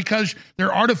everywhere because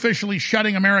they're artificially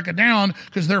shutting America down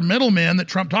because they're middlemen that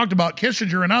Trump talked about,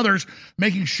 Kissinger and others,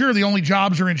 making sure the only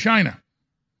jobs are in China.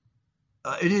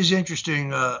 It is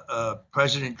interesting.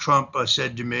 President Trump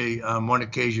said to me on one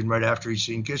occasion right after he'd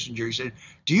seen Kissinger, he said,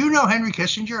 "Do you know Henry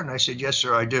Kissinger?" And I said, "Yes,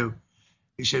 sir, I do."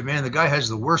 He said, "Man, the guy has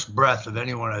the worst breath of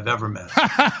anyone I've ever met."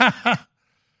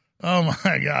 Oh,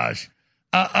 my gosh.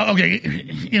 Okay,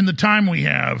 in the time we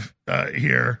have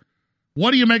here,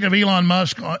 what do you make of Elon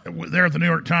Musk there at the New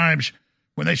York Times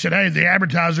when they said, hey, the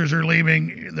advertisers are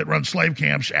leaving that run slave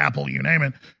camps, Apple, you name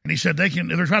it, and he said if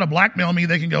they're trying to blackmail me,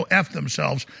 they can go F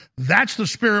themselves. That's the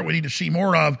spirit we need to see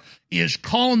more of, is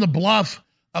calling the bluff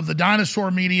of the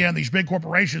dinosaur media and these big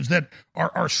corporations that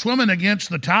are swimming against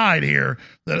the tide here,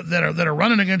 that are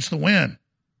running against the wind.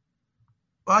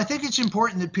 Well, I think it's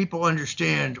important that people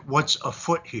understand what's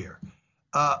afoot here.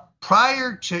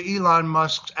 Prior to Elon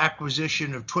Musk's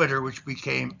acquisition of Twitter, which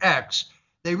became X,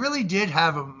 they really did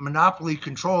have a monopoly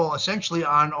control essentially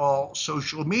on all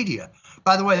social media.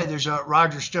 By the way, there's a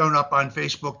Roger Stone up on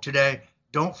Facebook today.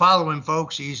 Don't follow him,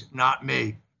 folks. He's not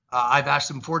me. I've asked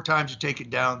them 4 times to take it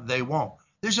down. They won't.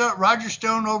 There's a Roger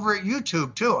Stone over at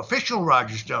YouTube, too, official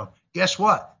Roger Stone. Guess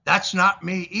what? That's not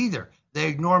me either. They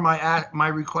ignore my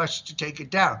requests to take it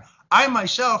down. I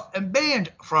myself am banned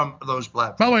from those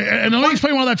platforms. By the way, and let me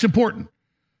explain why that's important.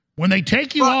 When they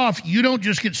take you off, you don't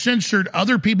just get censored.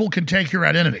 Other people can take your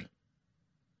identity.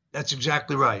 That's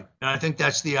exactly right. And I think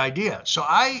that's the idea. So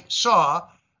I saw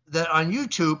that on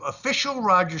YouTube, official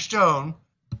Roger Stone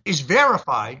is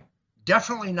verified.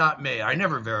 Definitely not me. I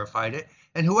never verified it.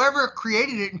 And whoever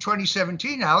created it in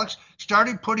 2017, Alex,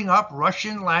 started putting up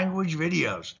Russian language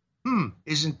videos.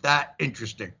 Isn't that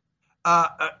interesting?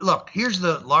 Look, here's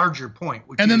the larger point.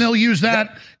 And then they'll use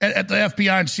that at the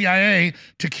FBI and CIA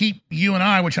to keep you and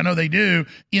I, which I know they do,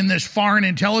 in this foreign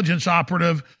intelligence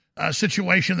operative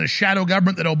situation, the shadow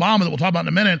government that Obama, that we'll talk about in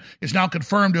a minute, is now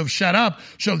confirmed to have set up.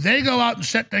 So they go out and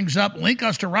set things up, link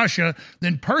us to Russia,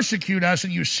 then persecute us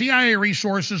and use CIA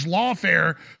resources,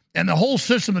 lawfare, and the whole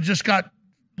system that just got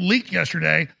leaked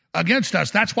yesterday against us.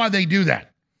 That's why they do that.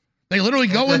 They literally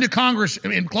go into Congress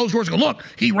in closed doors and go, look,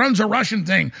 he runs a Russian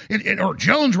thing, or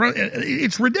Jones runs.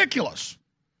 It's ridiculous.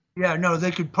 Yeah, no,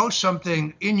 they could post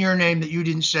something in your name that you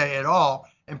didn't say at all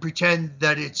and pretend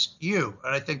that it's you.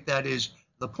 And I think that is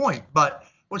the point. But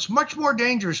what's much more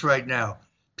dangerous right now,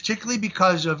 particularly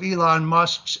because of Elon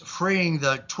Musk's freeing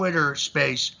the Twitter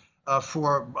space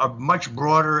for a much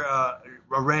broader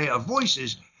array of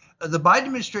voices, the Biden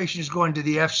administration is going to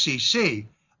the FCC.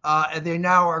 And they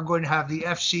now are going to have the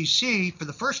FCC, for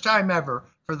the first time ever,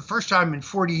 for the first time in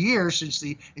 40 years since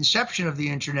the inception of the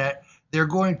internet, they're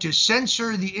going to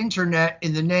censor the internet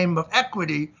in the name of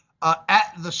equity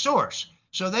at the source.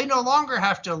 So they no longer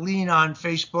have to lean on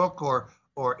Facebook or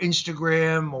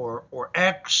Instagram or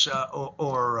X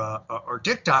or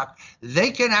TikTok.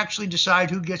 They can actually decide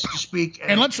who gets to speak.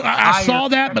 And I saw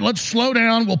that, but let's slow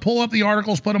down. We'll pull up the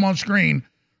articles, put them on screen.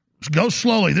 Go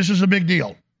slowly. This is a big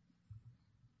deal.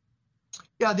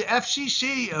 Yeah, the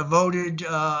FCC voted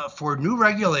for new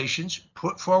regulations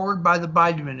put forward by the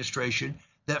Biden administration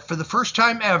that for the first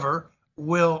time ever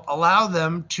will allow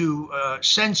them to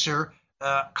censor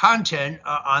content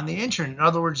on the internet. In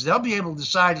other words, they'll be able to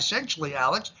decide essentially,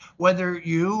 Alex, whether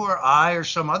you or I or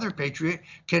some other patriot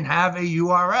can have a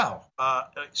URL.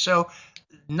 So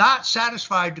not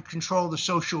satisfied to control the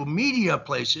social media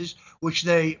places, which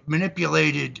they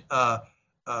manipulated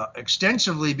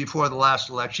extensively before the last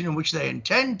election, in which they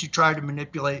intend to try to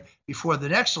manipulate before the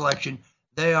next election,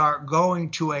 they are going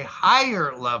to a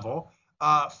higher level.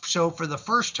 So for the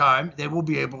first time, they will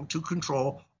be able to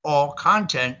control all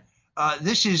content.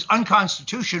 This is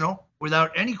unconstitutional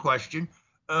without any question.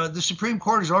 The Supreme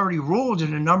Court has already ruled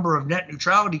in a number of net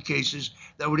neutrality cases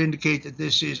that would indicate that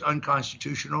this is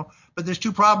unconstitutional. But there's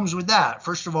 2 problems with that.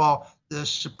 First of all, the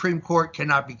Supreme Court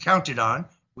cannot be counted on.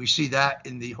 We see that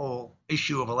in the whole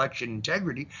issue of election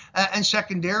integrity. And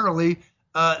secondarily,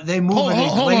 they move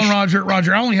Hold on,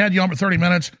 Roger, I only had you on for 30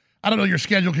 minutes. I don't know your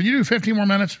schedule. Can you do 15 more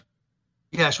minutes?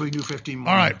 Yes, we do 15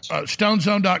 more minutes. All right,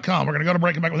 StoneZone.com. We're going to go to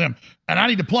break and back with him. And I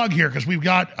need to plug here because we've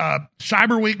got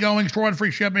Cyber Week going,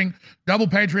 store-free shipping, double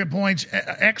Patriot points,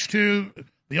 X2,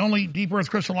 the only deep earth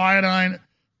crystal iodine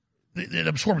that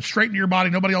absorbs straight into your body.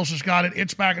 Nobody else has got it.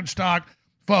 It's back in stock.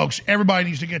 Folks, everybody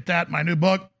needs to get that. My new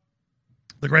book,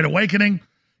 The Great Awakening.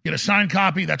 Get a signed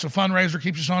copy. That's a fundraiser.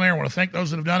 Keeps us on air. I want to thank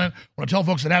those that have done it. I want to tell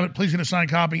folks that have it, please get a signed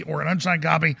copy or an unsigned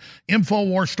copy.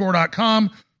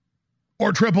 Infowarstore.com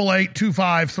or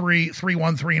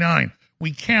 888-253-3139.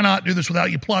 We cannot do this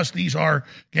without you. Plus, these are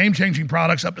game-changing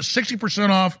products, up to 60%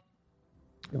 off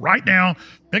right now.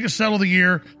 Biggest sale of the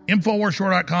year.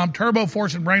 Infowarstore.com. Turbo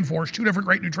Force and Brain Force, 2 different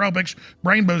great nootropics.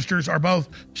 Brain boosters are both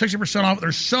 60% off.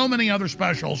 There's so many other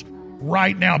specials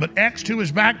right now. But X2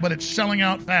 is back, but it's selling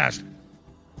out fast.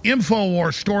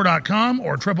 InfoWarsStore.com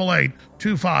or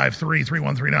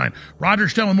 888-253-3139. Roger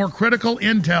Stone with more critical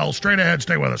intel straight ahead.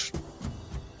 Stay with us.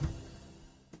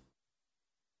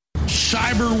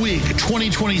 Cyber Week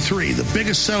 2023, the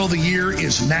biggest sale of the year,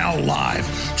 is now live.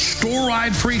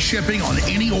 Store-wide free shipping on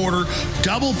any order,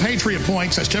 double Patriot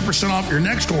points, that's 10% off your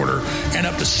next order, and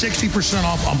up to 60%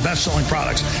 off on best-selling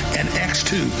products. And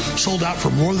X2, sold out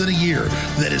for more than a year.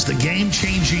 That is the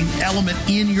game-changing element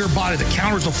in your body that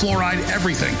counters the fluoride,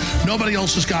 everything. Nobody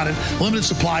else has got it. Limited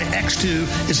supply.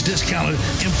 X2 is discounted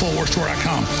at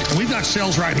InfoWarsStore.com. And we've got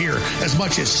sales right here as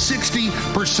much as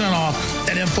 60% off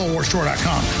at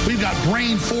InfoWarsStore.com. We've got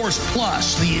Brain Force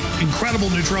Plus, the incredible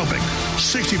nootropic,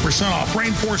 60% off.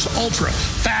 Brain Force Ultra,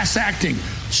 fast acting,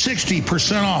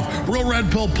 60% off. Real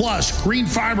Red Pill Plus, green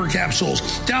fiber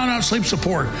capsules, down out sleep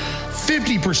support,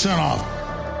 50% off.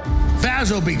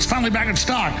 Vasobeats, finally back in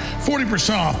stock,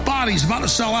 40% off. Body's about to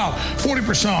sell out,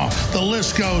 40% off. The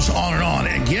list goes on and on.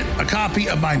 And get a copy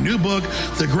of my new book,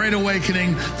 The Great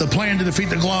Awakening, The Plan to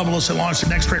Defeat the Globalists and Launch the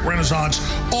Next Great Renaissance,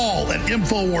 all at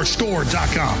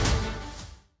InfoWarsStore.com.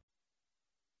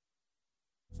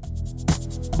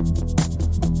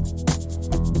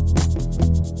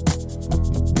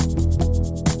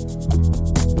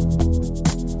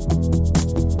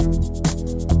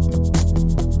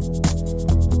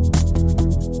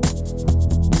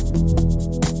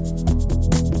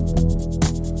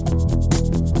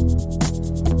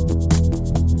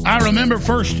 I remember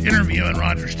first interviewing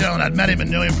Roger Stone. I'd met him and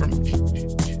knew him from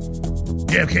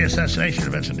JFK assassination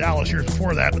events in Dallas years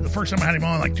before that. But the first time I had him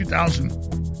on, like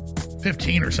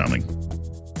 2015 or something,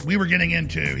 we were getting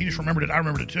into, he just remembered it, I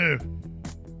remembered it too,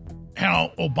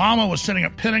 how Obama was setting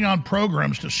up Pentagon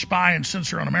programs to spy and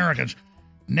censor on Americans.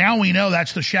 Now we know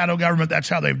that's the shadow government. That's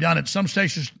how they've done it. Some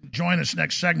stations join us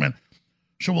next segment.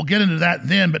 So we'll get into that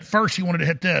then. But first, he wanted to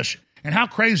hit this. And how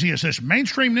crazy is this?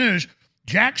 Mainstream news,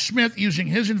 Jack Smith using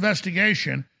his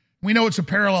investigation, we know it's a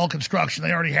parallel construction.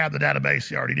 They already have the database.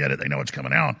 They already did it. They know it's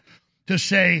coming out. To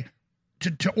say,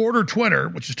 to order Twitter,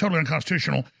 which is totally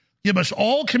unconstitutional, give us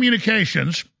all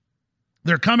communications.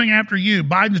 They're coming after you.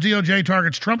 Biden's DOJ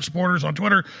targets Trump supporters on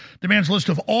Twitter, demands a list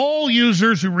of all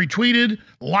users who retweeted,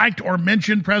 liked, or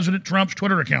mentioned President Trump's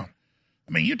Twitter account.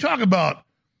 I mean, you talk about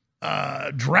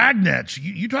dragnets.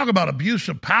 You talk about abuse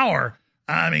of power.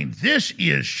 I mean, this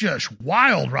is just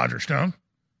wild, Roger Stone.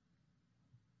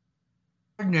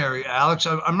 Ordinary, Alex.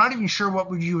 I'm not even sure what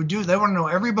you would do. They want to know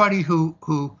everybody who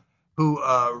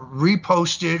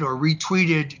reposted or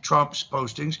retweeted Trump's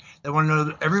postings. They want to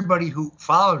know everybody who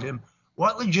followed him.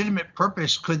 What legitimate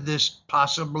purpose could this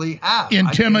possibly have?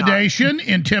 Intimidation.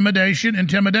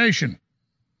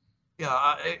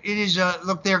 Yeah, it is.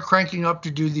 Look, they're cranking up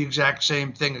to do the exact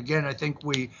same thing again. I think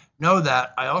we know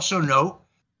that. I also know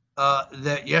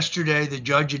that yesterday the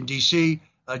judge in D.C.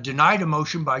 Denied a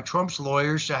motion by Trump's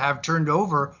lawyers to have turned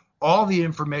over all the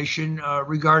information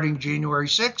regarding January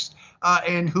 6th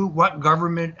and what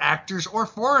government actors or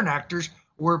foreign actors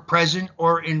were present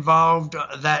or involved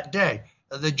that day.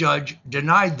 The judge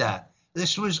denied that.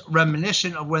 This was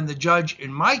reminiscent of when the judge,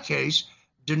 in my case,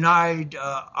 denied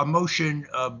a motion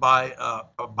by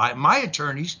my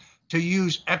attorneys to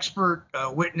use expert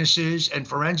witnesses and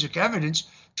forensic evidence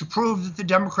to prove that the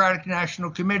Democratic National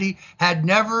Committee had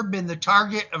never been the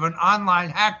target of an online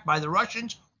hack by the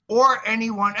Russians or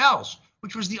anyone else,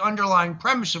 which was the underlying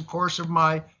premise, of course, of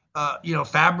my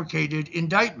fabricated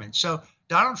indictment. So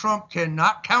Donald Trump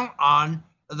cannot count on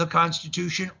the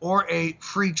Constitution or a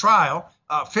free trial,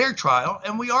 fair trial,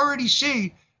 and we already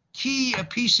see key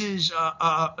pieces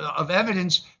of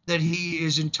evidence that he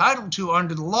is entitled to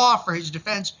under the law for his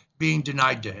defense being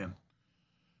denied to him.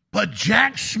 But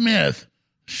Jack Smith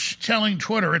telling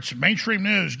Twitter, it's mainstream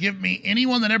news, give me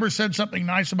anyone that ever said something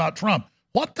nice about Trump.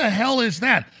 What the hell is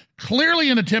that? Clearly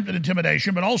an attempt at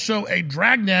intimidation, but also a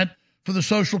dragnet for the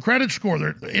social credit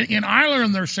score. In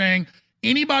Ireland, they're saying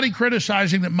anybody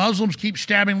criticizing that Muslims keep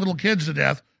stabbing little kids to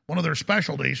death, one of their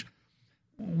specialties,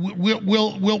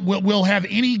 will have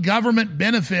any government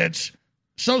benefits,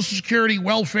 Social Security,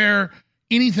 welfare,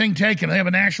 anything taken. They have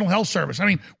a national health service. I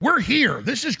mean, we're here.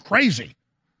 This is crazy.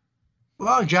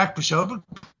 Well, Jack Posobiec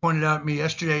pointed out to me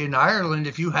yesterday in Ireland,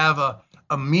 if you have a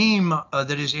meme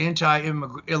that is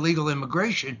illegal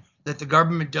immigration that the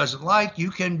government doesn't like,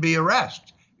 you can be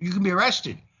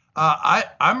arrested.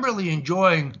 I'm really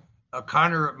enjoying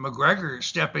Conor McGregor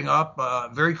stepping up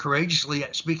very courageously,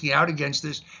 speaking out against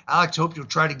this. Alex, hope you'll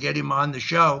try to get him on the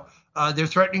show. They're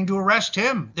threatening to arrest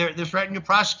him. They're threatening to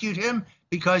prosecute him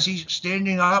because he's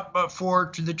standing up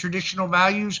to the traditional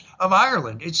values of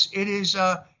Ireland. It's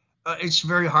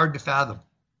very hard to fathom.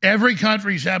 Every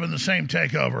country's having the same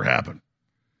takeover happen.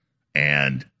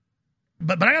 And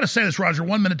But I got to say this, Roger,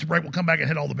 1 minute to break. We'll come back and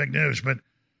hit all the big news. But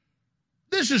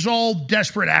this is all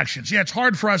desperate actions. Yeah, it's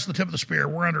hard for us at the tip of the spear.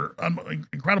 We're under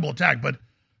incredible attack. But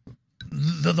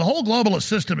the whole globalist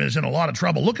system is in a lot of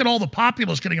trouble. Look at all the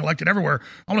populists getting elected everywhere.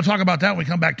 I want to talk about that when we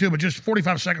come back, too. But just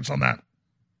 45 seconds on that.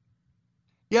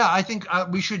 Yeah, I think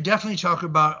we should definitely talk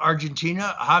about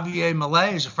Argentina. Javier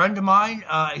Milei is a friend of mine.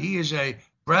 He is a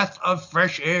breath of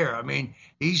fresh air. I mean,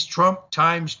 he's Trump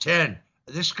times 10.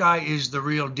 This guy is the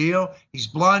real deal. He's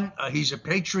blunt. He's a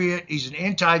patriot. He's an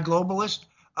anti-globalist.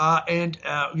 And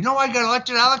you know why he got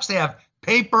elected, Alex? They have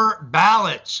paper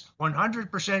ballots,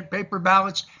 100% paper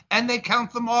ballots, and they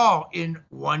count them all in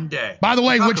one day. By the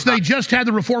way, which they just had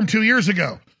the reform 2 years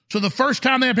ago. So the first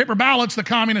time they had paper ballots, the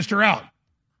communists are out.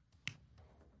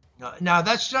 Now,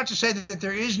 that's not to say that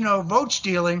there is no vote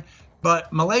stealing,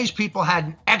 but Malay's people had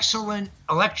an excellent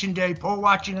election day poll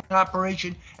watching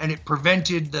operation, and it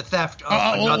prevented the theft of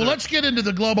another. Well, let's get into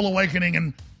the global awakening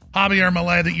and Javier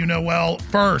Milei that you know well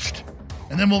first.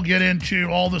 And then we'll get into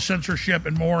all the censorship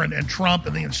and more, and Trump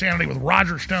and the insanity with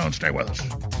Roger Stone. Stay with us.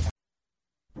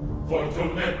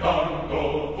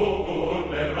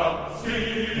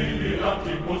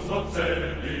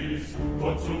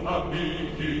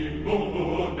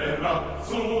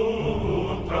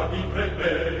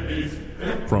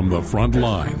 From the front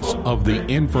lines of the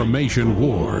information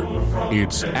war,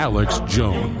 it's Alex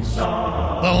Jones. The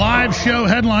live show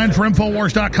headline for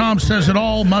Infowars.com says it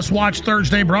all. Must-watch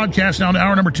Thursday broadcast now to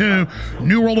hour number 2.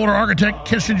 New World Order architect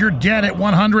Kissinger dead at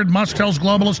 100. Musk tells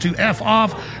globalists to F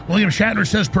off. William Shatner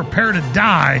says prepare to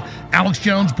die. Alex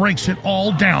Jones breaks it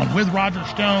all down with Roger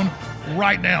Stone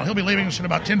right now. He'll be leaving us in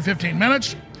about 10-15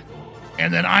 minutes.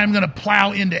 And then I'm going to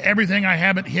plow into everything I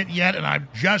haven't hit yet, and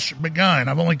I've just begun.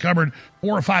 I've only covered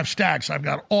 4 or 5 stacks. I've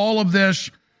got all of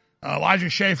this. Elijah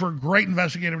Schaefer, great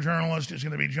investigative journalist, is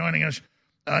going to be joining us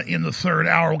in the third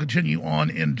hour. We'll continue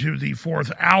on into the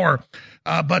fourth hour.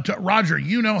 But Roger,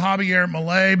 you know Javier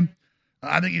Milei.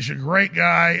 I think he's a great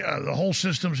guy. The whole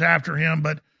system's after him.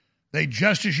 But they,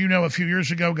 just as you know, a few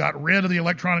years ago, got rid of the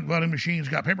electronic voting machines,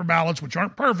 got paper ballots, which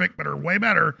aren't perfect, but are way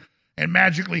better, and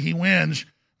magically he wins.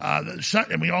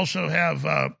 And we also have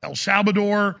El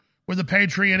Salvador with the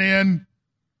Patriot in,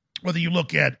 whether you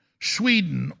look at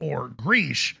Sweden or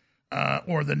Greece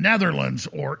or the Netherlands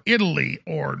or Italy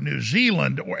or New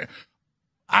Zealand. Or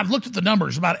I've looked at the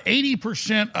numbers. About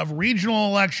 80% of regional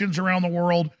elections around the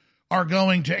world are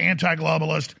going to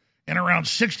anti-globalist, and around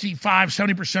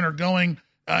 65-70% are going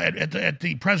at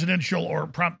the presidential or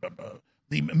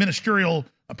the ministerial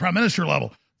prime minister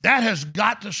level. That has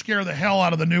got to scare the hell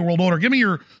out of the New World Order. Give me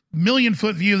your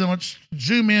million-foot view, then let's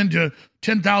zoom in to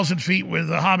 10,000 feet with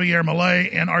Javier Milei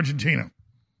and Argentina.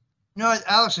 No,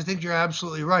 Alex, I think you're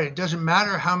absolutely right. It doesn't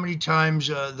matter how many times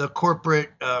the corporate,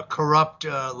 corrupt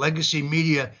legacy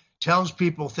media tells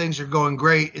people things are going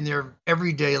great in their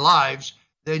everyday lives.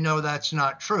 They know that's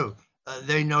not true.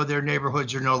 They know their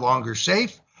neighborhoods are no longer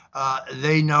safe.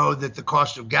 They know that the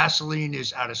cost of gasoline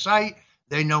is out of sight.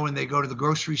 They know when they go to the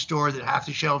grocery store that half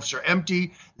the shelves are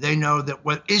empty. They know that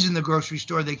what is in the grocery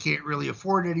store they can't really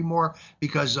afford anymore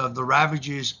because of the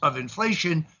ravages of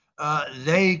inflation.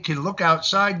 They can look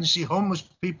outside and see homeless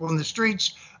people in the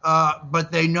streets,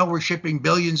 but they know we're shipping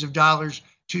billions of dollars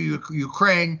to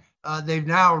Ukraine. They've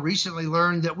now recently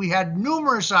learned that we had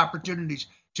numerous opportunities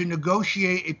to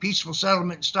negotiate a peaceful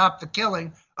settlement and stop the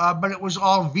killing, but it was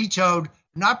all vetoed,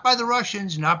 not by the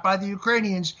Russians, not by the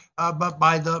Ukrainians, but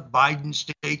by the Biden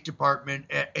State Department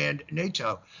and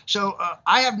NATO. So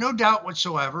I have no doubt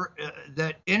whatsoever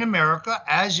that in America,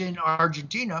 as in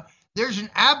Argentina, there's an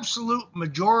absolute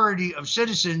majority of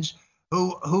citizens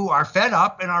who are fed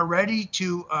up and are ready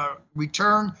to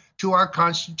return to our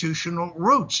constitutional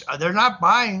roots. They're not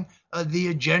buying the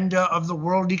agenda of the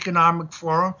World Economic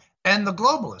Forum and the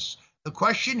globalists. The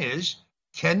question is,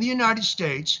 can the United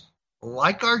States,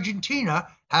 like Argentina,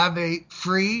 have a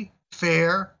free,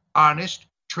 fair, honest,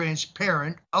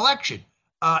 transparent election?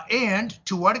 And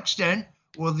to what extent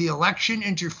will the election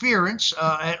interference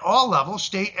at all levels,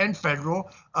 state and federal,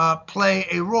 play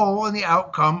a role in the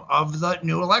outcome of the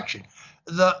new election?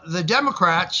 The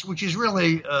Democrats, which is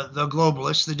really the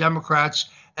globalists, the Democrats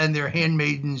and their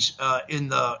handmaidens in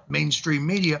the mainstream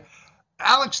media,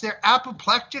 Alex, they're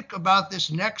apoplectic about this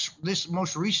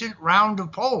most recent round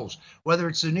of polls, whether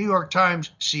it's the New York Times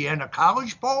Siena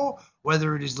College poll,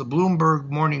 whether it is the Bloomberg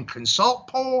Morning Consult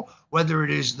poll, whether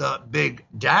it is the Big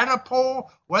Data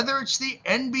poll, whether it's the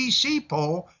NBC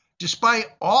poll. Despite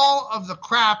all of the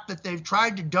crap that they've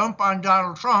tried to dump on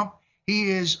Donald Trump, he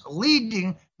is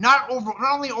leading not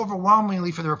only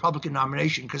overwhelmingly for the Republican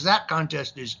nomination, because that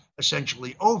contest is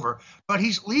essentially over, but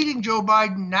he's leading Joe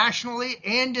Biden nationally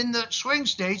and in the swing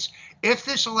states. If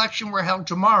this election were held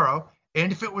tomorrow,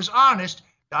 and if it was honest,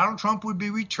 Donald Trump would be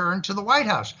returned to the White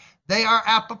House. They are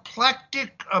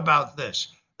apoplectic about this.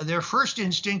 Their first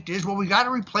instinct is, well, we got to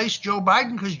replace Joe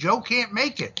Biden because Joe can't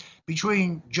make it.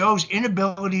 Between Joe's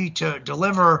inability to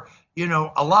deliver,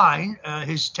 a line,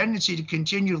 his tendency to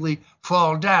continually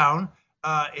fall down,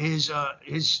 his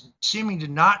seeming to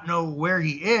not know where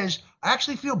he is, I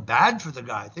actually feel bad for the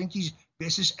guy. I think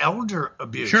this is elder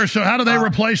abuse. Sure. So how do they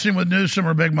replace him with Newsom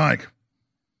or Big Mike?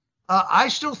 I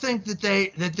still think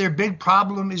that their big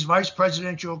problem is Vice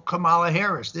Presidential Kamala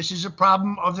Harris. This is a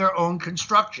problem of their own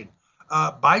construction.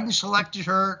 Biden selected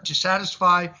her to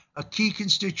satisfy a key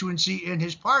constituency in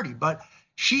his party, but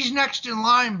she's next in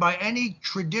line by any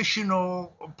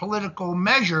traditional political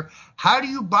measure. How do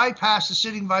you bypass the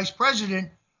sitting vice president,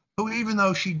 who, even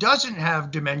though she doesn't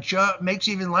have dementia, makes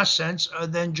even less sense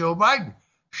than Joe Biden?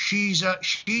 She's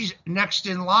next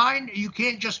in line. You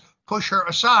can't just push her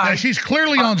aside. Yeah, she's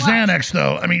clearly on Xanax,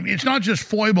 though. I mean, it's not just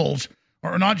foibles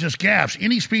or not just gaffes.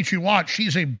 Any speech you watch,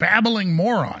 she's a babbling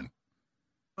moron.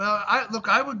 Well,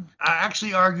 I would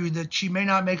actually argue that she may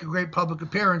not make a great public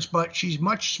appearance, but she's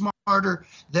much smarter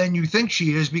than you think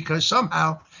she is, because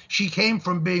somehow she came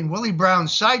from being Willie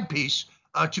Brown's side piece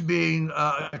to being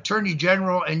Attorney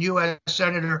General and U.S.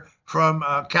 Senator from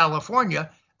California.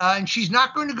 And she's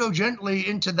not going to go gently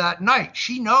into that night.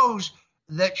 She knows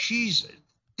that she's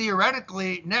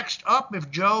theoretically next up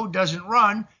if Joe doesn't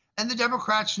run, and the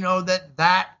Democrats know that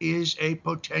that is a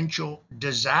potential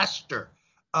disaster.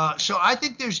 So I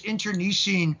think there's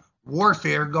internecine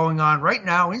warfare going on right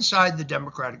now inside the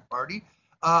Democratic Party.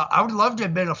 I would love to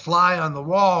have been a fly on the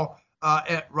wall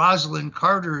at Rosalind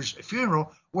Carter's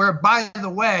funeral, where, by the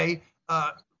way,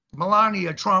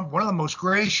 Melania Trump, one of the most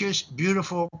gracious,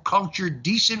 beautiful, cultured,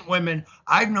 decent women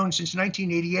I've known since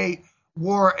 1988,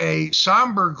 wore a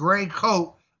somber gray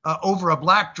coat over a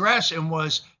black dress and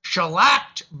was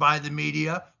shellacked by the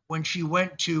media when she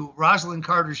went to Rosalind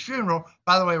Carter's funeral.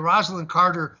 By the way, Rosalind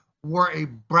Carter wore a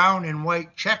brown and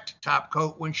white checked top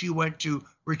coat when she went to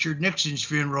Richard Nixon's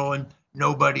funeral, and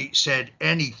nobody said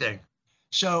anything.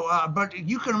 So, but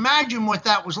you can imagine what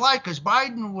that was like, because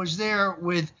Biden was there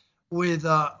with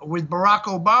Barack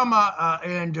Obama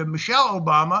and Michelle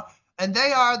Obama, and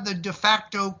they are the de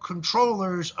facto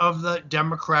controllers of the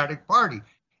Democratic Party.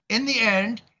 In the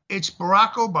end, it's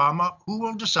Barack Obama who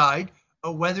will decide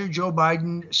whether Joe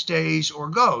Biden stays or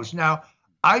goes. Now,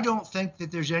 I don't think that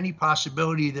there's any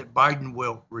possibility that Biden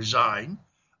will resign,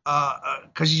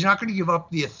 because he's not going to give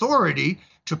up the authority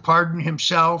to pardon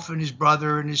himself and his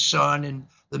brother and his son and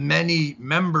the many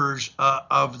members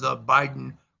of the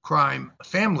Biden crime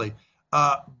family.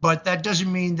 But that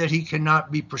doesn't mean that he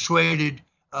cannot be persuaded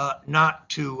not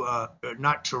to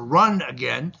run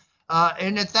again.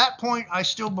 And at that point, I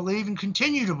still believe and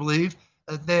continue to believe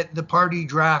that the party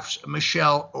drafts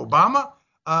Michelle Obama,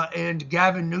 and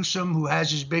Gavin Newsom, who has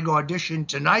his big audition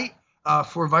tonight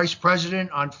for vice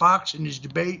president on Fox in his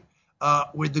debate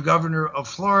with the governor of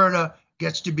Florida,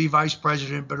 gets to be vice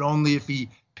president, but only if he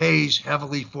pays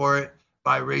heavily for it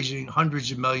by raising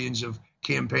hundreds of millions of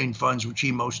campaign funds, which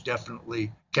he most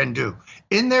definitely can do.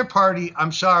 In their party,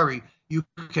 I'm sorry, you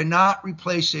cannot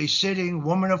replace a sitting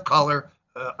woman of color,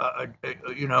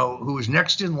 who is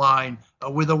next in line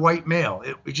with a white male.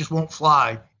 It just won't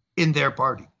fly in their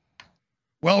party.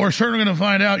 Well, we're certainly going to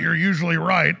find out. You're usually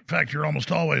right. In fact, you're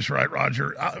almost always right,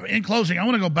 Roger. In closing, I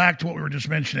want to go back to what we were just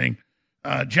mentioning.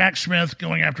 Jack Smith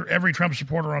going after every Trump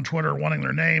supporter on Twitter, wanting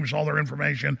their names, all their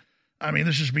information. I mean,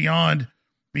 this is beyond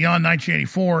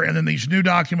 1984. And then these new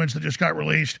documents that just got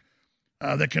released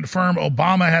that confirm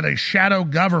Obama had a shadow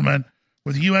government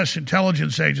with U.S.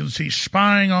 intelligence agencies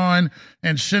spying on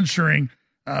and censoring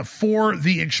for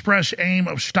the express aim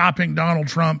of stopping Donald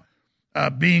Trump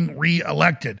being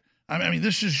reelected. I mean,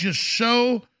 this is just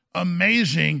so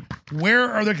amazing. Where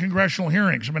are the congressional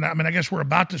hearings? I mean, I guess we're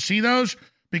about to see those,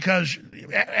 because,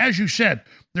 as you said,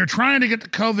 they're trying to get the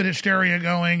COVID hysteria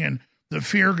going and the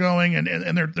fear going, and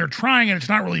they're trying, and it's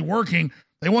not really working.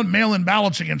 They want mail-in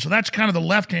ballots again, so that's kind of the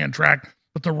left-hand track.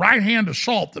 But the right-hand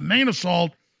assault, the main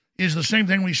assault, is the same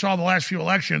thing we saw the last few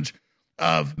elections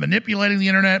of manipulating the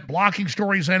internet, blocking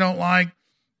stories they don't like.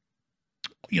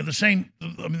 The same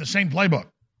playbook.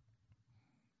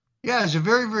 Yeah, as a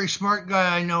very, very smart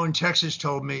guy I know in Texas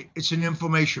told me, it's an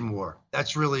information war.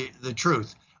 That's really the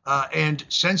truth. And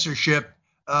censorship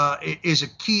is a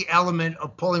key element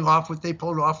of pulling off what they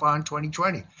pulled off on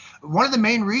 2020. One of the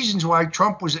main reasons why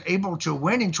Trump was able to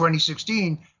win in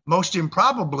 2016, most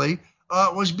improbably,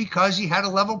 was because he had a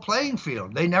level playing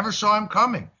field. They never saw him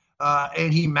coming.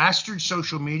 And he mastered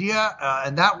social media,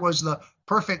 and that was the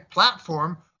perfect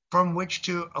platform from which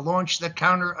to launch the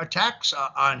counterattacks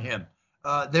on him.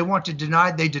 They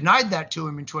denied that to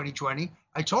him in 2020.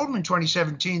 I told him in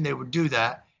 2017 they would do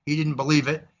that. He didn't believe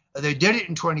it. They did it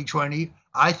in 2020.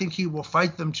 I think he will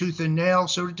fight them tooth and nail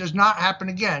so it does not happen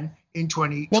again in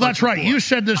 2024. Well, that's right. You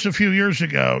said this a few years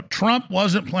ago. Trump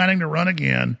wasn't planning to run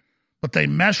again, but they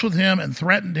messed with him and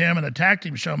threatened him and attacked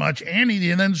him so much. And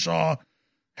he then saw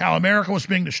how America was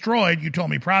being destroyed. You told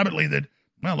me privately that,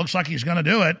 well, it looks like he's going to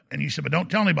do it. And you said, but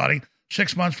don't tell anybody.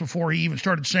 6 months before he even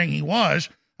started saying he was.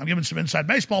 I'm giving some inside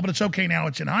baseball, but it's okay now.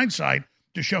 It's in hindsight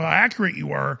to show how accurate you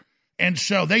were. And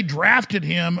so they drafted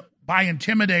him by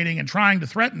intimidating and trying to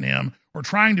threaten him or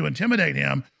trying to intimidate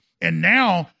him. And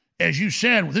now, as you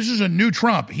said, this is a new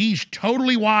Trump. He's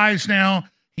totally wise now.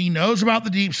 He knows about the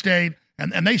deep state.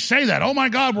 And they say that, oh, my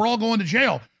God, we're all going to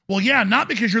jail. Well, yeah, not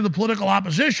because you're the political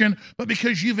opposition, but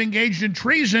because you've engaged in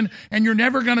treason and you're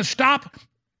never going to stop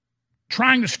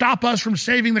trying to stop us from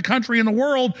saving the country and the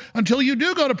world until you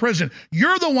do go to prison.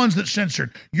 You're the ones that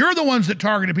censored. You're the ones that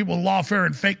targeted people with lawfare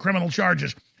and fake criminal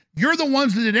charges. You're the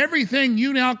ones that did everything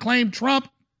you now claim Trump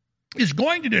is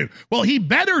going to do. Well, he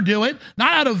better do it,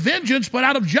 not out of vengeance, but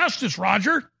out of justice,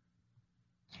 Roger.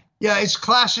 Yeah, it's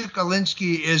classic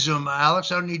Alinsky-ism,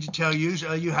 Alex. I don't need to tell you.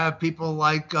 You have people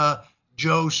like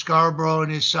Joe Scarborough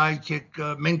and his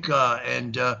sidekick Minka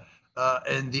and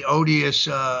the odious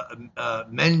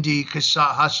Mehdi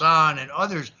Hassan and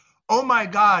others. Oh, my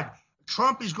God,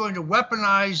 Trump is going to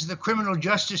weaponize the criminal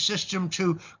justice system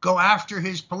to go after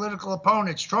his political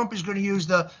opponents. Trump is going to use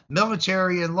the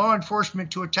military and law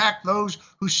enforcement to attack those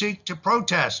who seek to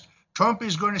protest. Trump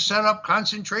is going to set up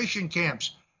concentration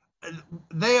camps.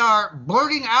 They are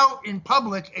blurting out in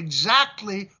public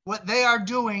exactly what they are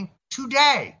doing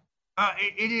today.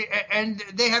 And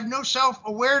they have no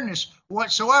self-awareness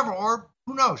whatsoever, or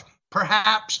who knows,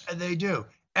 perhaps they do.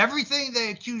 Everything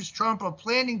they accuse Trump of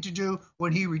planning to do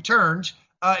when he returns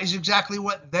is exactly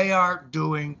what they are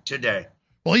doing today.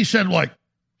 Well, he said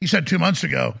 2 months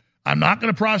ago, I'm not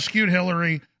going to prosecute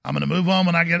Hillary. I'm going to move on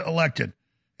when I get elected.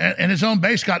 And his own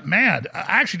base got mad.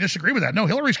 I actually disagree with that. No,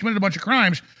 Hillary's committed a bunch of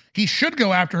crimes. He should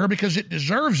go after her because it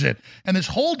deserves it. And this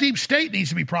whole deep state needs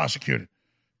to be prosecuted.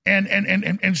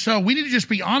 And so we need to just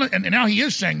be honest. And now he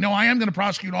is saying, no, I am going to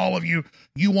prosecute all of you.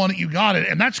 You want it, you got it.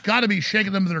 And that's got to be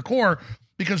shaking them to their core,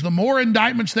 because the more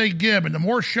indictments they give and the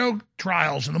more show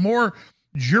trials and the more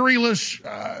juryless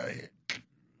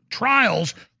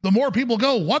trials, the more people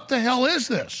go, what the hell is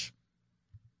this?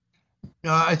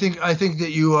 I think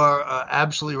that you are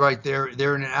absolutely right. They're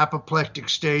in an apoplectic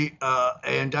state.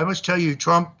 And I must tell you,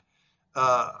 Trump,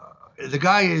 the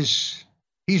guy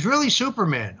he's really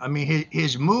Superman. I mean,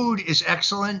 his mood is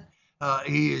excellent.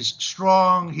 He is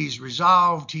strong. He's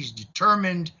resolved. He's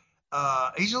determined.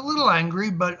 He's a little angry,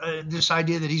 but this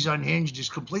idea that he's unhinged is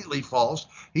completely false.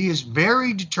 He is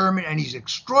very determined, and he's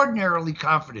extraordinarily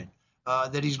confident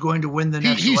that he's going to win the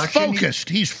next election.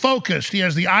 He's focused. He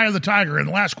has the eye of the tiger. And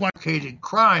the last question.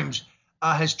 Crimes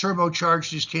has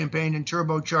turbocharged his campaign and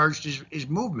turbocharged his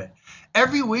movement.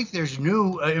 Every week there's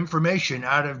new information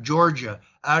out of Georgia,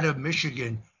 out of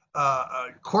Michigan,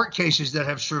 court cases that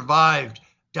have survived,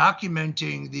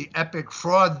 documenting the epic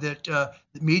fraud that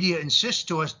the media insists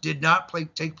to us did not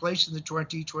take place in the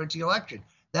 2020 election.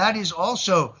 That is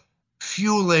also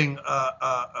fueling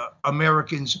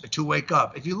Americans to wake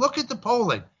up. If you look at the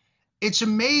polling, it's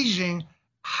amazing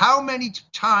how many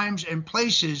times and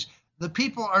places the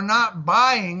people are not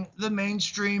buying the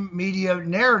mainstream media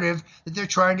narrative that they're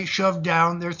trying to shove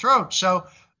down their throats. So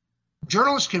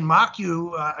journalists can mock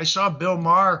you. I saw Bill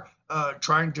Maher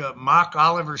trying to mock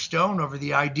Oliver Stone over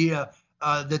the idea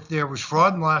that there was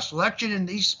fraud in the last election, and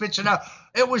he spits it out.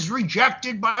 It was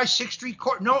rejected by 6th Street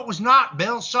Court. No, it was not,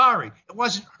 Bill. Sorry. It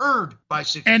wasn't heard by 6th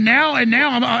Street Court. And now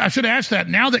I should ask that.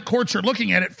 Now that courts are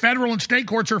looking at it, federal and state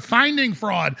courts are finding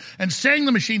fraud and saying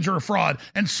the machines are a fraud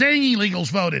and saying illegals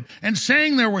voted and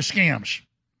saying there were scams.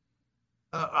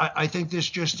 I think this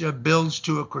just builds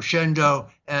to a crescendo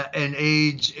and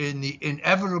aids in the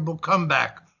inevitable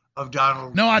comeback of Donald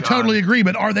Trump. No, I totally agree.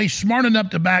 But are they smart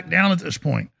enough to back down at this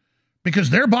point? Because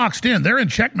they're boxed in. They're in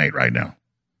checkmate right now.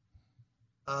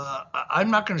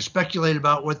 I'm not going to speculate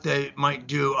about what they might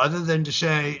do, other than to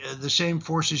say the same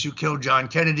forces who killed John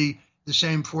Kennedy, the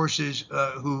same forces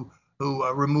who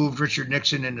removed Richard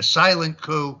Nixon in a silent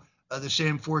coup, the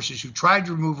same forces who tried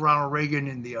to remove Ronald Reagan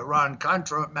in the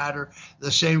Iran-Contra matter,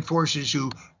 the same forces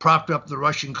who propped up the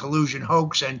Russian collusion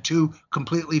hoax and 2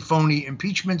 completely phony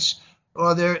impeachments.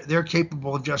 Well, they're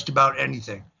capable of just about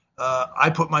anything.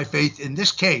 I put my faith in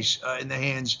this case in the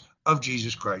hands of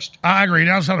Jesus Christ. I agree.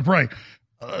 Now it's time to pray.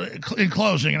 In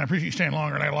closing, and I appreciate you staying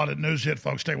longer, and I got a lot of news hit,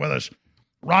 folks. Stay with us.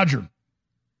 Roger,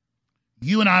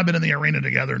 you and I have been in the arena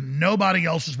together. Nobody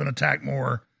else has been attacked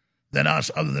more than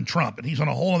us other than Trump, and he's on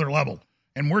a whole other level.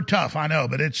 And we're tough, I know,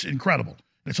 but it's incredible.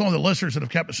 It's only the listeners that have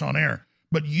kept us on air.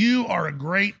 But you are a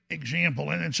great example,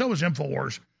 and so is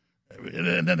InfoWars.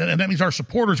 And that means our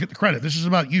supporters get the credit. This is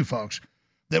about you, folks,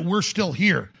 that we're still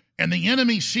here. And the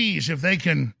enemy sees if they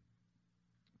can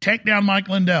take down Mike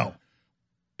Lindell.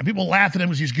 And people laugh at him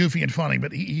because he's goofy and funny,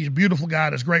 but he's a beautiful guy,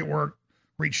 does great work,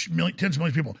 reach tens of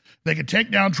millions of people. They could take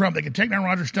down Trump. They could take down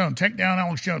Roger Stone, take down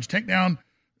Alex Jones, take down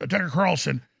Tucker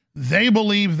Carlson. They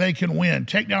believe they can win.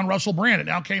 Take down Russell Brand. It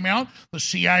now came out the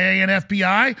CIA and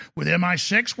FBI with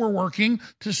MI6 were working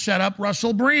to set up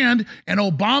Russell Brand, and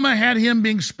Obama had him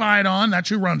being spied on. That's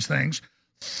who runs things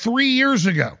 3 years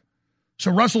ago.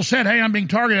 So Russell said, hey, I'm being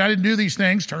targeted. I didn't do these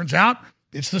things. Turns out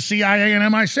it's the CIA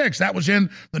and MI6. That was in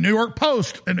the New York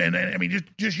Post, and I mean,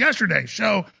 just yesterday.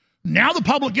 So now the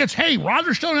public gets, hey,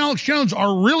 Roger Stone and Alex Jones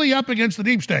are really up against the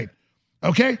deep state.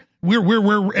 Okay?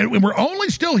 We're only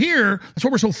still here. That's why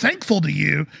we're so thankful to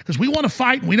you, because we want to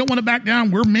fight and we don't want to back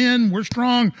down. We're men, we're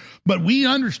strong, but we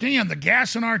understand the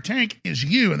gas in our tank is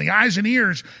you, and the eyes and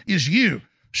ears is you.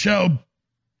 So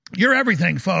you're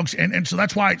everything, folks. And so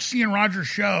that's why seeing Roger's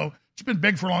show, it's been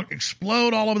big for long,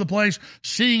 explode all over the place,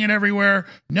 seeing it everywhere,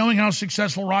 knowing how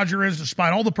successful Roger is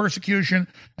despite all the persecution,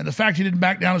 and the fact he didn't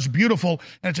back down is beautiful.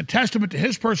 And it's a testament to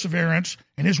his perseverance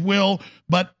and his will.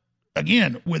 But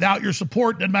again, without your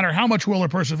support, doesn't matter how much will or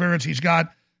perseverance he's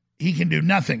got, he can do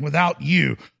nothing without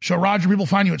you. So, Roger, people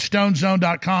find you at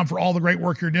stonezone.com for all the great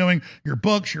work you're doing, your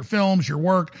books, your films, your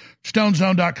work,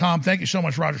 stonezone.com. Thank you so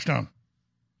much, Roger Stone.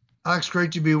 Alex,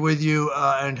 great to be with you,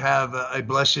 and have a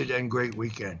blessed and great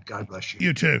weekend. God bless you.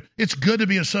 You too. It's good to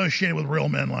be associated with real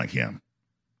men like him.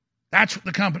 That's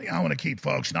the company I want to keep,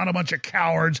 folks. Not a bunch of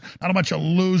cowards, not a bunch of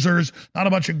losers, not a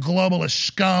bunch of globalist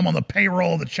scum on the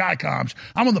payroll of the Chi-Coms.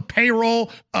 I'm on the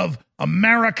payroll of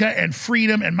America and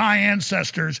freedom and my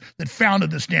ancestors that founded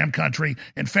this damn country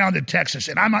and founded Texas.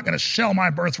 And I'm not going to sell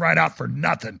my birthright out for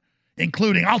nothing,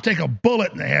 including I'll take a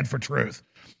bullet in the head for truth.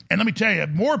 And let me tell you, if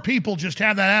more people just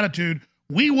have that attitude,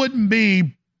 we wouldn't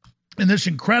be in this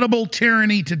incredible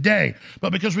tyranny today.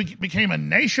 But because we became a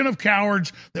nation of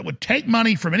cowards that would take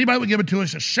money from anybody that would give it to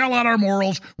us to sell out our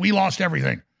morals, we lost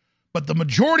everything. But the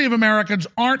majority of Americans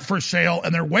aren't for sale,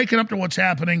 and they're waking up to what's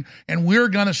happening, and we're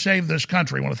going to save this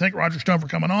country. I want to thank Roger Stone for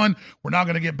coming on. We're now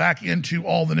going to get back into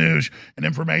all the news and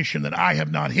information that I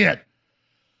have not hit.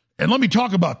 And let me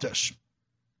talk about this.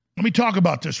 Let me talk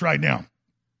about this right now.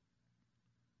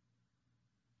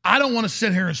 I don't want to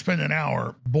sit here and spend an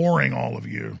hour boring all of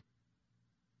you,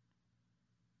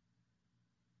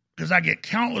 because I get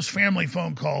countless family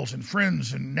phone calls and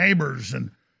friends and neighbors and,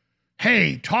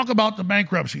 hey, talk about the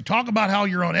bankruptcy. Talk about how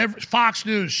you're on every Fox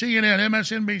News, CNN,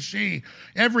 MSNBC,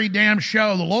 every damn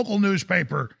show, the local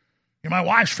newspaper. My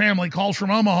wife's family calls from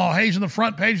Omaha. Hey, he's on the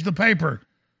front page of the paper.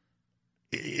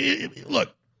 Look,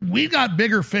 we've got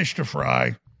bigger fish to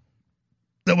fry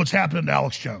than what's happening to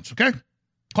Alex Jones, okay?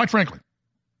 Quite frankly.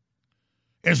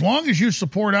 As long as you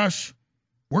support us,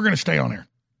 we're going to stay on air.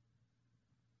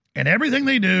 And everything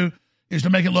they do is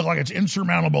to make it look like it's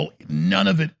insurmountable. None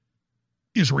of it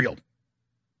is real.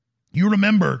 You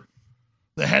remember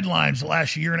the headlines the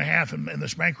last year and a half in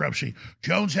this bankruptcy.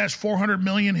 Jones has $400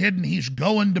 million hidden. He's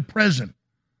going to prison.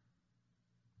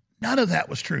 None of that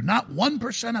was true. Not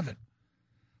 1% of it.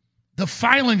 The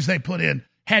filings they put in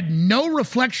had no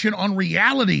reflection on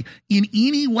reality in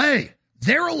any way.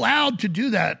 They're allowed to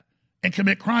do that and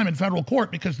commit crime in federal court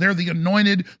because they're the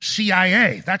anointed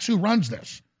CIA. That's who runs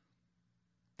this.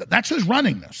 That's who's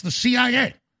running this, the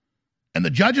CIA. And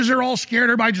the judges are all scared.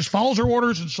 Everybody just follows their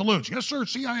orders and salutes. Yes, sir,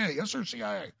 CIA. Yes, sir,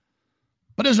 CIA.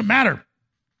 But it doesn't matter,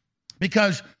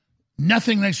 because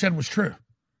nothing they said was true.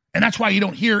 And that's why you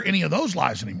don't hear any of those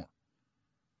lies anymore.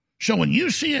 So when you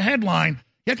see a headline,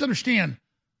 you have to understand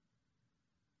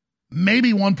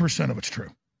maybe 1% of it's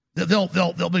true.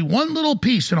 There'll be one little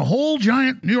piece in a whole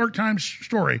giant New York Times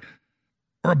story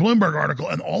or a Bloomberg article,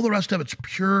 and all the rest of it's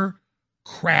pure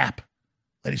crap,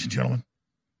 ladies and gentlemen.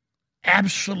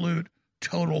 Absolute,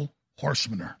 total horse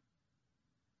manure.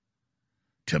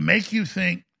 To make you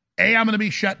think, A, I'm going to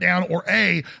be shut down, or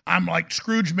A, I'm like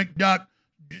Scrooge McDuck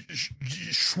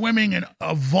swimming in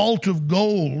a vault of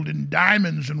gold and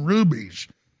diamonds and rubies.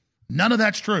 None of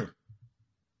that's true.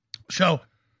 So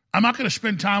I'm not going to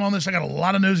spend time on this. I got a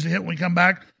lot of news to hit when we come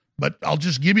back, but I'll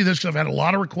just give you this because I've had a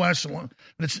lot of requests.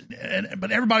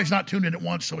 But everybody's not tuned in at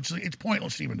once, so it's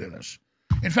pointless to even do this.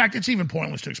 In fact, it's even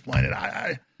pointless to explain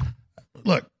it.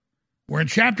 look, we're in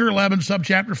Chapter 11,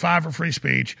 Subchapter 5 for free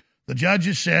speech. The judge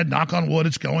has said, knock on wood,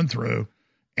 it's going through.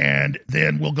 And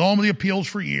then we'll go on with the appeals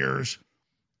for years.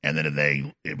 And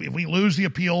then if we lose the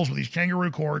appeals with these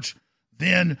kangaroo courts,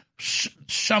 then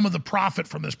some of the profit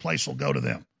from this place will go to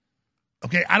them.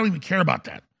 Okay, I don't even care about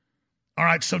that. All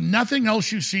right, so nothing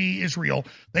else you see is real.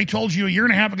 They told you a year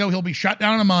and a half ago he'll be shut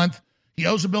down in a month. He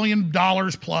owes $1 billion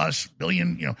plus,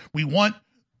 we want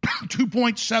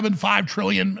 $2.75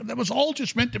 trillion. That was all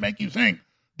just meant to make you think.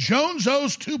 Jones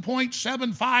owes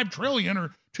 $2.75 trillion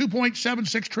or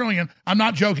 $2.76 trillion. I'm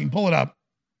not joking. Pull it up.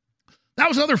 That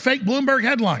was another fake Bloomberg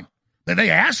headline.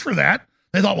 They asked for that.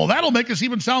 They thought, well, that'll make us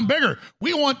even sound bigger.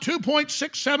 We want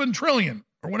 $2.67 trillion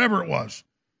or whatever it was.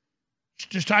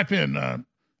 Just type in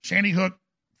Sandy Hook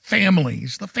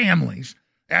families, the families,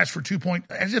 ask for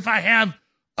as if I have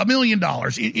 $1 million.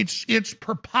 It's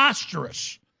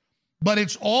preposterous, but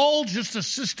it's all just a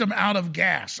system out of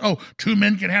gas. Oh, 2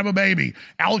 men can have a baby.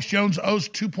 Alex Jones owes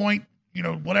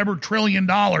whatever trillion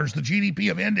dollars, the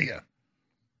GDP of India,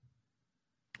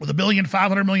 with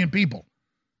 1.5 billion people.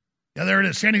 Yeah, there it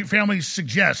is. Sandy Hook families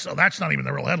suggests. Oh, that's not even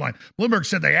the real headline. Bloomberg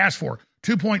said they asked for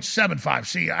 2.75.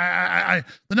 See,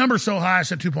 the number's so high, I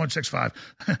said 2.65.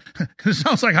 It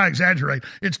sounds like I exaggerate.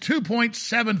 It's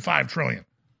 2.75 trillion.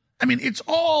 I mean, it's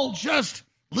all just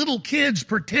little kids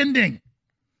pretending.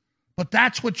 But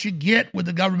that's what you get with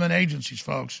the government agencies,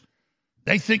 folks.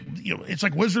 They think, it's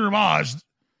like Wizard of Oz.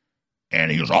 And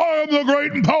he goes, I am the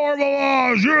great and powerful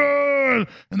Oz, yeah!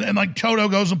 And then like Toto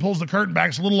goes and pulls the curtain back.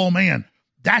 It's a little old man.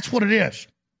 That's what it is.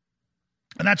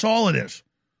 And that's all it is.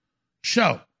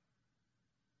 So,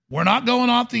 we're not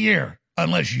going off the air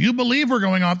unless you believe we're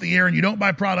going off the air and you don't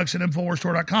buy products at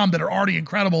InfoWarsStore.com that are already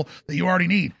incredible, that you already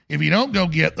need. If you don't go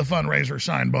get the fundraiser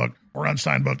signed book or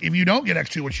unsigned book, if you don't get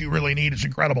X2, which you really need, it's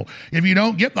incredible. If you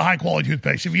don't get the high-quality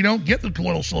toothpaste, if you don't get the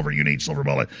colloidal silver you need, Silver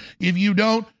Bullet, if you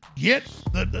don't get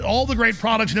all the great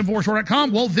products at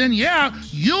InfoWarsStore.com, well, then, yeah,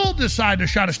 you'll decide to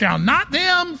shut us down, not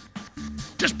them.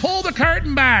 Just pull the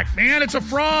curtain back, man. It's a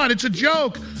fraud. It's a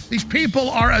joke. These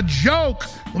people are a joke.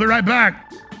 We'll be right back.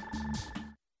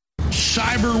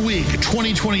 Cyber Week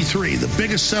 2023, the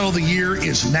biggest sale of the year,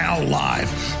 is now live.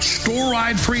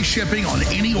 Store-wide free shipping on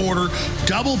any order,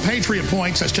 double Patriot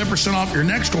points, that's 10% off your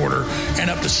next order, and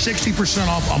up to 60%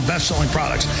 off on best-selling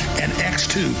products. And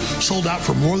X2, sold out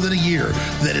for more than a year.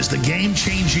 That is the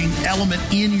game-changing element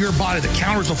in your body that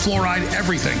counters the fluoride,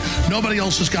 everything. Nobody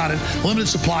else has got it. Limited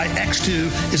supply.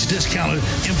 X2 is discounted.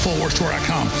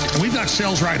 InfoWarsStore.com. And we've got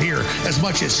sales right here as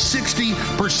much as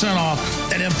 60%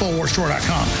 off at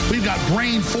InfoWarsStore.com. We've got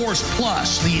Brain Force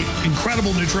Plus, the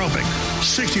incredible nootropic,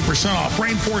 60% off.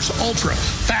 Brain Force Ultra,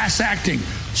 fast acting,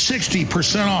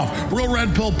 60% off. Real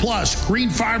Red Pill Plus, green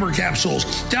fiber capsules,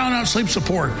 down out sleep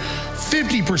support,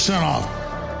 50% off.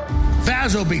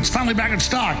 Vasobeats, finally back in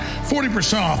stock,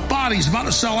 40% off. Body's about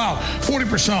to sell out,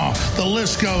 40% off. The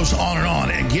list goes on and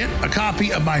on. And get a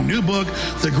copy of my new book,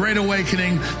 The Great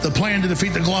Awakening, The Plan to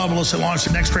Defeat the Globalists and Launch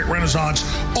the Next Great Renaissance,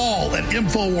 all at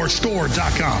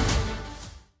InfoWarsStore.com.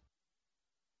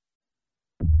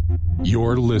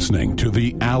 You're listening to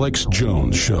The Alex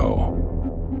Jones Show.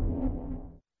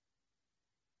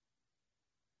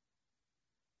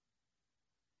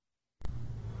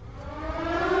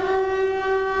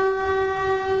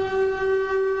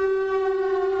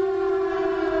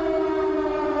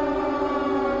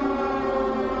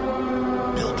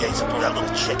 Bill Gates put that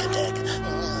little chicken egg.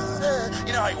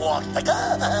 You know how he walked, like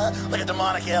a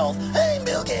demonic elf. Hey,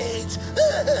 Bill Gates.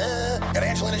 Got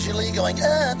Angelina Jolie going,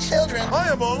 children. I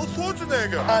am Arnold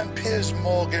Schwarzenegger. I'm Piers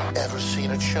Morgan. Ever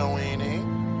seen a Chowini?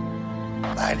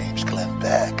 My name's Glenn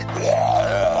Beck.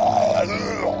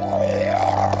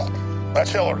 That's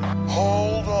Hillary.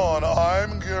 Hold on,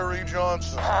 I'm Gary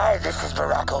Johnson. Hi, this is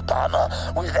Barack Obama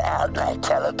without my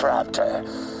teleprompter.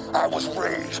 I was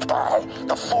raised by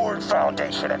the Ford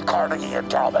Foundation and Carnegie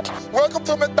Endowment. Welcome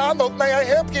to McDonald's. May I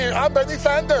help you? I'm Bernie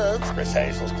Sanders. Chris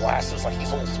Hazel's glasses like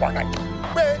he's all smart.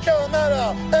 Rachel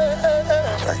Maddow.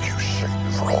 Thank you,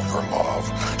 Satan, for all your love.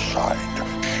 Signed,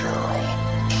 Cheryl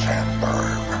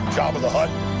Sandberg. Job of the Hutt.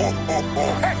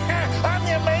 I'm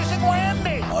the Amazing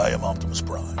Randy. I am Optimus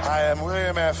Prime. I am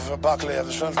William F. Buckley of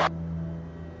the Sun.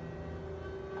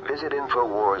 Visit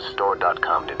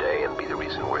InfoWarsStore.com today and be the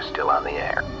reason we're still on the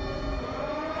air.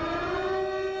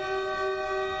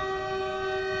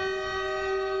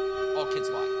 All kids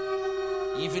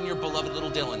lie. Even your beloved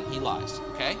little Dylan, he lies,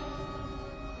 okay?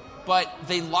 But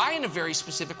they lie in a very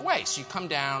specific way. So you come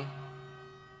down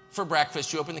for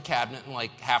breakfast, you open the cabinet, and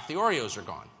like half the Oreos are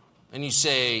gone. And you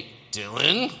say,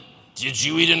 Dylan, did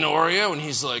you eat an Oreo? And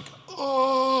he's like,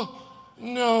 oh,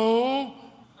 no.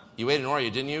 You ate an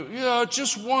Oreo, didn't you? Yeah,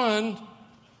 just one.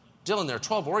 Dylan, there are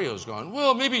 12 Oreos gone.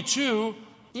 Well, maybe 2.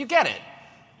 You get it.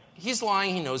 He's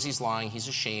lying. He knows he's lying. He's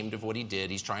ashamed of what he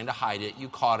did. He's trying to hide it. You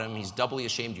caught him. He's doubly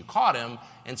ashamed you caught him.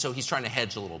 And so he's trying to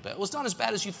hedge a little bit. Well, it's not as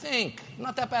bad as you think. I'm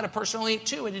not that bad. A person only ate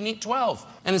 2. I didn't eat 12.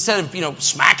 And instead of,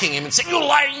 smacking him and saying, you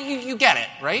liar, you get it,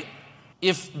 right?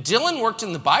 If Dylan worked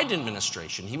in the Biden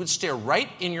administration, he would stare right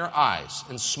in your eyes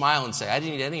and smile and say, I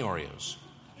didn't eat any Oreos.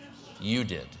 You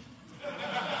did.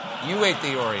 You ate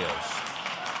the Oreos.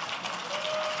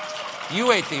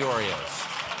 You ate the Oreos.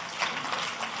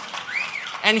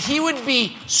 And he would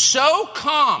be so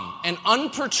calm and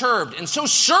unperturbed and so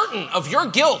certain of your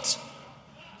guilt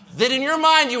that in your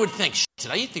mind you would think, did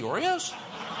I eat the Oreos?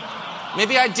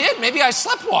 Maybe I did. Maybe I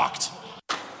sleptwalked.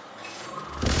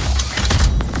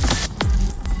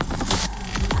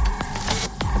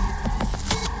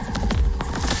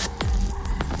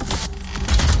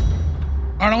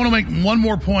 All right, I want to make one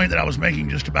more point that I was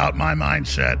making just about my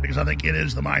mindset, because I think it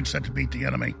is the mindset to beat the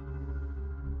enemy.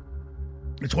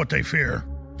 It's what they fear.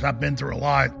 Because I've been through a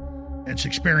lot. It's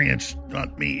experience,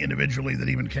 not me individually, that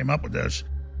even came up with this.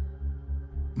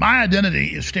 My identity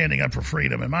is standing up for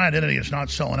freedom, and my identity is not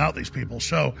selling out these people.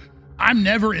 So I'm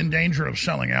never in danger of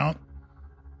selling out.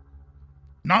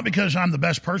 Not because I'm the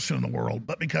best person in the world,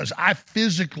 but because I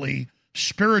physically,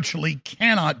 spiritually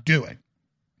cannot do it.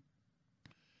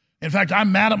 In fact,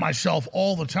 I'm mad at myself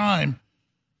all the time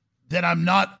that I'm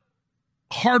not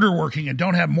harder working and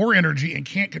don't have more energy and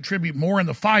can't contribute more in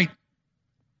the fight,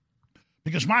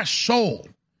 because my soul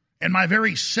and my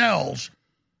very cells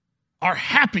are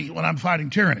happy when I'm fighting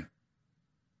tyranny.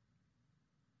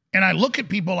 And I look at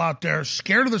people out there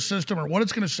scared of the system or what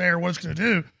it's going to say or what it's going to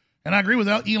do, and I agree with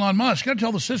Elon Musk. You got to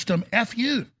tell the system, F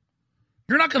you.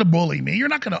 You're not going to bully me. You're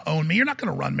not going to own me. You're not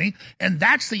going to run me. And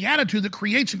that's the attitude that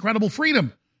creates incredible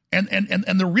freedom and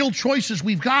the real choices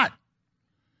we've got.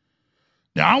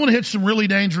 Now, I want to hit some really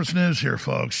dangerous news here,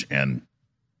 folks, and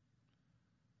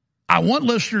I want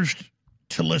listeners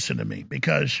to listen to me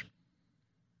because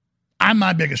I'm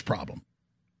my biggest problem.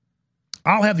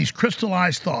 I'll have these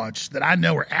crystallized thoughts that I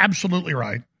know are absolutely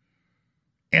right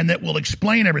and that will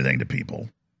explain everything to people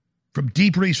from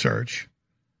deep research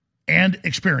and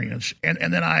experience. And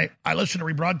then I listen to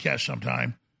rebroadcast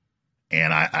sometime,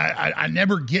 and I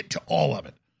never get to all of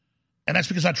it. And that's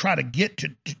because I try to get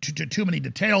to too many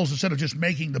details instead of just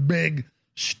making the big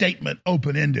statement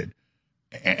open-ended.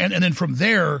 And then from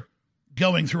there,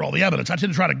 going through all the evidence. I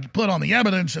tend to try to put on the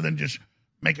evidence and then just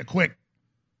make a quick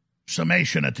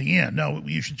summation at the end. No,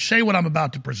 you should say what I'm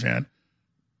about to present,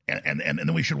 and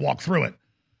then we should walk through it.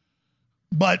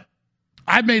 But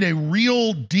I've made a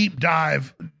real deep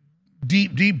dive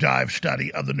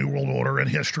study of the New World Order and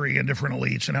history and different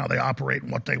elites and how they operate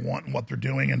and what they want and what they're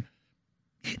doing. And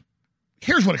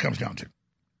here's what it comes down to.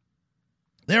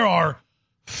 There are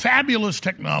fabulous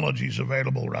technologies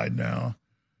available right now,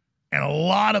 and a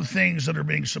lot of things that are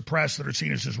being suppressed that are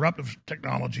seen as disruptive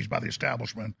technologies by the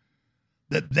establishment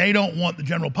that they don't want the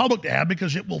general public to have,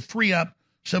 because it will free up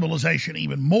civilization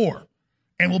even more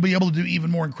and we'll be able to do even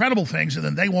more incredible things, and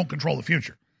then they won't control the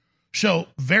future. So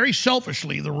very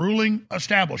selfishly, the ruling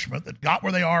establishment that got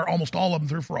where they are, almost all of them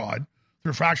through fraud,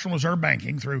 through fractional reserve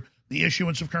banking, through the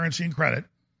issuance of currency and credit,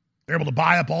 they're able to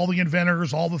buy up all the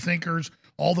inventors, all the thinkers,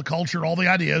 all the culture, all the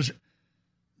ideas.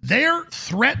 They're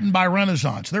threatened by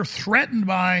Renaissance. They're threatened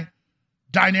by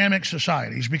dynamic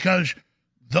societies, because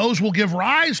those will give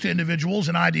rise to individuals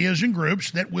and ideas and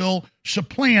groups that will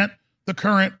supplant the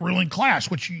current ruling class,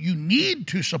 which you need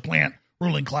to supplant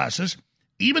ruling classes.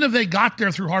 Even if they got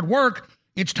there through hard work,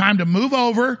 it's time to move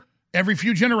over every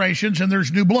few generations and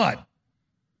there's new blood.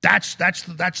 That's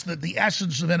the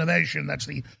essence of innovation. That's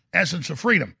the essence of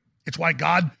freedom. It's why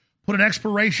God put an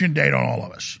expiration date on all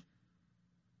of us,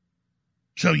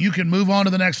 so you can move on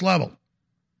to the next level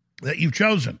that you've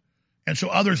chosen, and so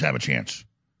others have a chance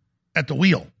at the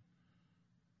wheel.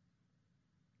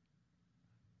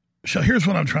 So here's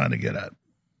what I'm trying to get at.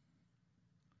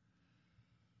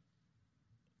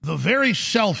 The very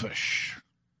selfish,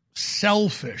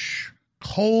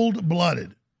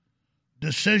 cold-blooded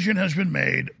decision has been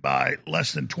made by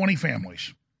less than 20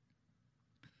 families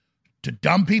to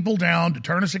dumb people down, to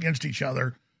turn us against each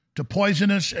other, to poison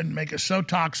us and make us so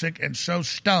toxic and so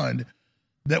stunned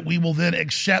that we will then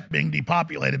accept being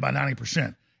depopulated by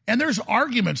 90%. And there's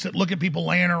arguments that look at people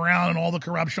laying around and all the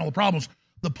corruption, all the problems.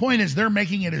 The point is they're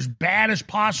making it as bad as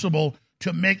possible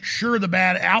to make sure the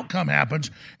bad outcome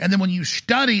happens. And then when you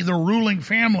study the ruling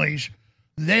families,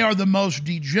 they are the most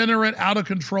degenerate, out of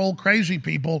control, crazy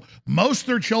people. Most of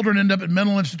their children end up in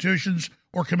mental institutions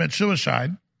or commit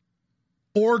suicide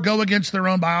or go against their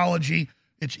own biology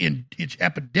it's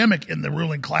epidemic in the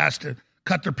ruling class to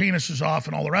cut their penises off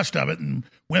and all the rest of it, and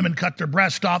women cut their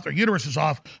breasts off, their uteruses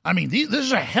off. I mean, this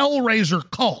is a hellraiser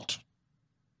cult.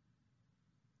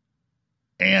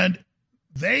 And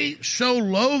they so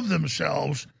loathe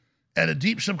themselves at a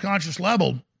deep subconscious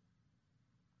level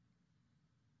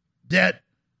that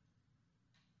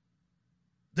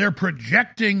they're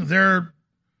projecting their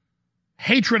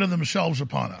hatred of themselves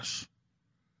upon us.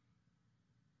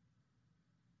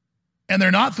 And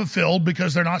they're not fulfilled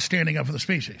because they're not standing up for the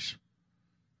species.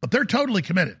 But they're totally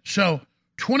committed. So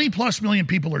 20 plus million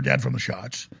people are dead from the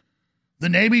shots. The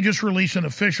Navy just released an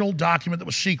official document that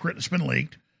was secret. It's been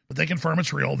leaked, but they confirm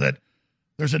it's real, that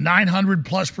there's a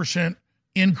 900+%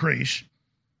 increase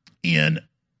in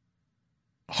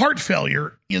heart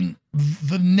failure in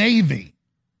the Navy,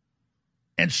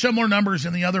 and similar numbers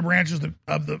in the other branches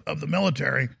of the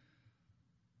military.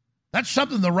 That's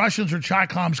something the Russians or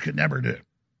Chi-Coms could never do.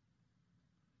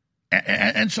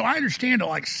 And so I understand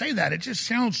to say that. It just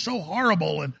sounds so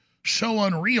horrible and so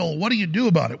unreal. What do you do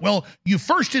about it? Well, you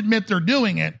first admit they're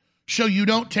doing it so you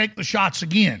don't take the shots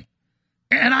again.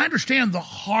 And I understand the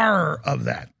horror of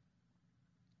that.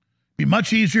 It'd be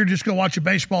much easier to just go watch a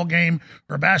baseball game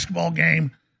or a basketball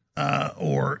game,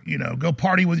 or, go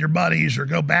party with your buddies or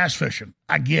go bass fishing.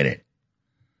 I get it.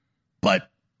 But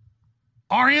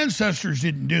our ancestors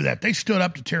didn't do that. They stood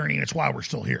up to tyranny, and it's why we're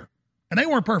still here. And they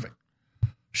weren't perfect.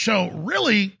 So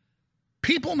really,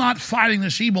 people not fighting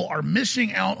this evil are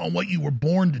missing out on what you were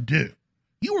born to do.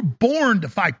 You were born to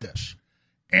fight this.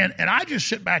 And I just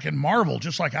sit back and marvel,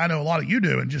 just like I know a lot of you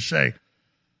do, and just say,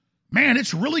 man,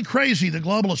 it's really crazy the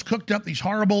globalists cooked up these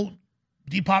horrible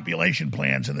depopulation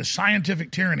plans and the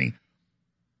scientific tyranny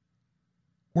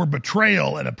where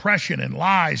betrayal and oppression and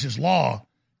lies is law,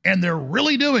 and they're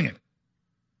really doing it.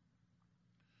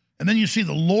 And then you see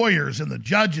the lawyers and the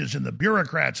judges and the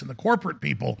bureaucrats and the corporate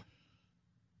people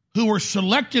who were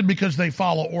selected because they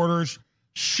follow orders,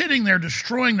 sitting there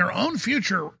destroying their own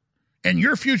future and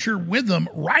your future with them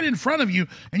right in front of you.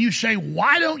 And you say,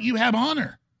 why don't you have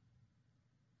honor?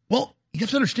 Well, you have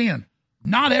to understand,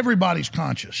 not everybody's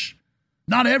conscious.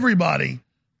 Not everybody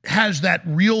has that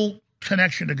real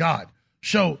connection to God.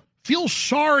 So feel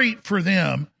sorry for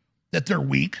them that they're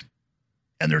weak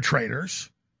and they're traitors,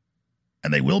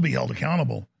 and they will be held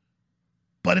accountable.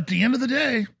 But at the end of the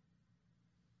day,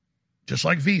 just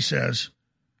like V says,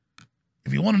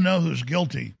 if you want to know who's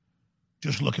guilty,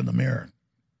 just look in the mirror.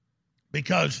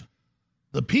 Because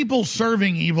the people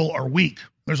serving evil are weak.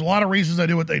 There's a lot of reasons they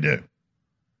do what they do.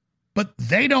 But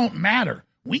they don't matter.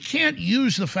 We can't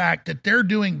use the fact that they're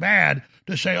doing bad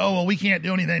to say, oh, well, we can't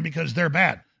do anything because they're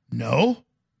bad. No.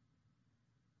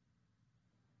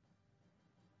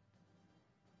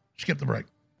 Skip the break.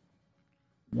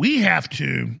 We have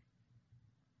to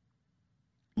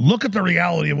look at the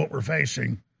reality of what we're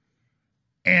facing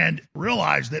and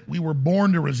realize that we were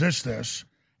born to resist this,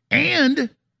 and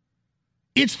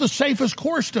it's the safest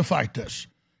course to fight this.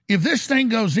 If this thing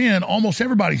goes in, almost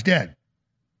everybody's dead.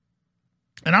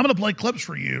 And I'm going to play clips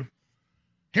for you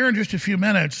here in just a few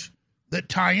minutes that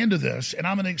tie into this, and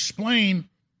I'm going to explain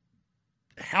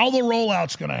how the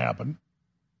rollout's going to happen,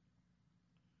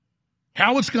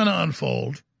 how it's going to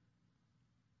unfold,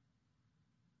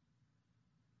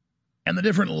 and the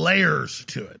different layers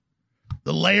to it.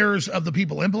 The layers of the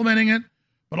people implementing it,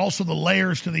 but also the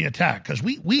layers to the attack. Because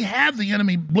we have the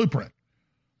enemy blueprint.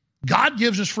 God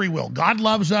gives us free will. God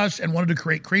loves us and wanted to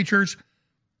create creatures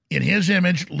in his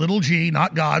image, little g,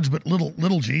 not God's, but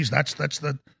little g's. That's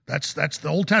the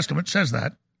Old Testament says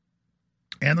that.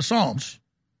 And the Psalms.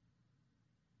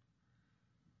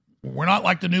 We're not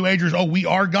like the New Agers, oh, we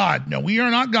are God. No, we are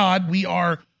not God. We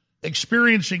are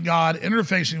experiencing God,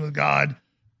 interfacing with God,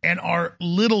 and are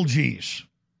little g's.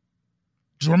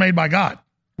 Because we're made by God.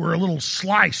 We're a little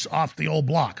slice off the old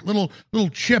block, little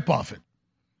chip off it.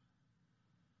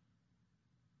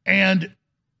 And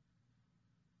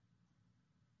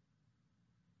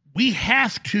we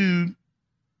have to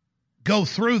go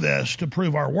through this to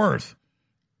prove our worth.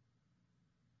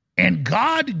 And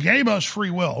God gave us free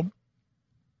will.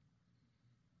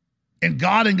 And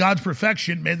God, in God's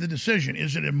perfection, made the decision.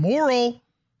 Is it immoral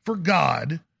for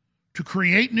God to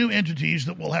create new entities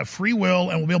that will have free will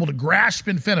and will be able to grasp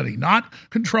infinity? Not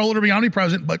control it or be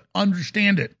omnipresent, but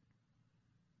understand it,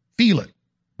 feel it,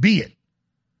 be it.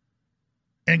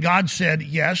 And God said,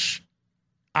 yes,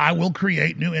 I will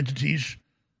create new entities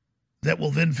that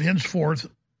will then henceforth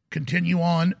continue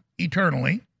on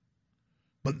eternally,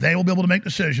 but they will be able to make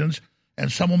decisions,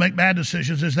 and some will make bad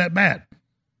decisions. Is that bad?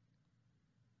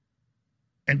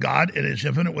 And God, in his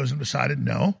infinite wisdom, decided,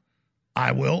 no,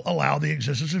 I will allow the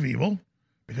existence of evil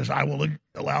because I will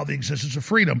allow the existence of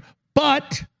freedom.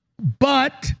 But,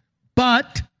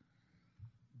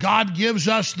 God gives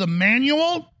us the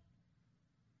manual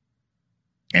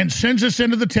and sends us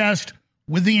into the test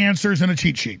with the answers and a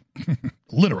cheat sheet.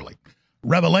 Literally.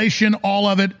 Revelation, all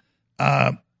of it,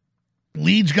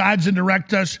 leads, guides, and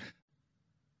directs us,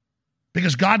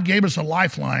 because God gave us a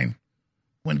lifeline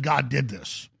when God did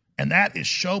this. And that is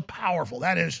so powerful.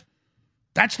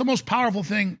 That's the most powerful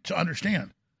thing to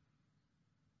understand.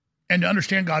 And to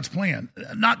understand God's plan.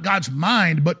 Not God's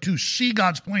mind, but to see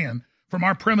God's plan from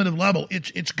our primitive level.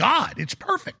 It's God. It's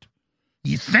perfect.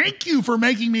 Thank you for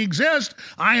making me exist.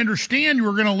 I understand you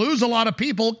are going to lose a lot of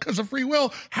people because of free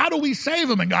will. How do we save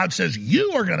them? And God says,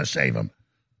 you are going to save them.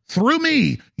 Through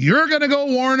me. You're going to go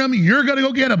warn them. You're going to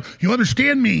go get them. You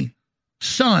understand me?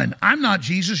 Son, I'm not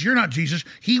Jesus. You're not Jesus.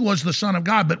 He was the Son of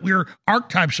God, but we're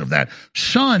archetypes of that.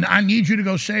 Son, I need you to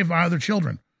go save my other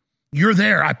children. You're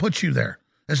there. I put you there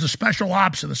as the special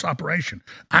ops in this operation.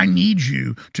 I need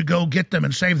you to go get them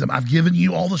and save them. I've given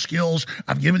you all the skills.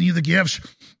 I've given you the gifts.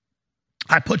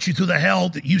 I put you through the hell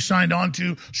that you signed on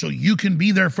to so you can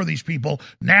be there for these people.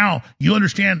 Now you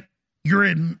understand. You're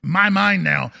in my mind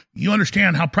now. You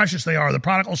understand how precious they are, the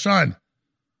prodigal son.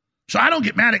 So I don't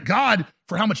get mad at God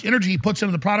for how much energy he puts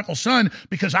into the prodigal son,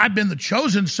 because I've been the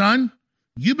chosen son.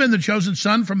 You've been the chosen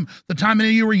son from the time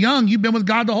that you were young. You've been with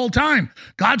God the whole time.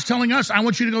 God's telling us, I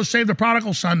want you to go save the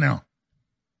prodigal son now.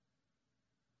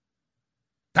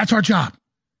 That's our job.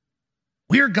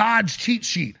 We're God's cheat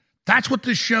sheet. That's what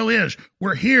this show is.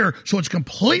 We're here so it's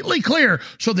completely clear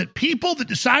so that people that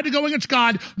decide to go against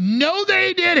God know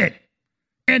they did it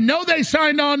and know they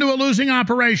signed on to a losing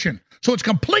operation. So it's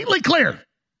completely clear.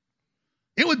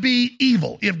 It would be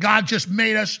evil if God just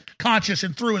made us conscious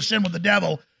and threw us in with the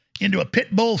devil into a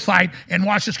pit bull fight and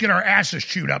watched us get our asses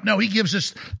chewed up. No, he gives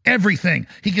us everything.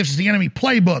 He gives us the enemy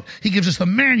playbook. He gives us the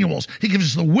manuals. He gives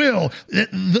us the will,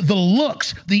 the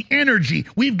looks, the energy.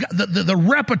 We've got the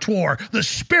repertoire, the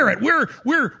spirit.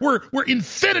 We're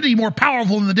infinity more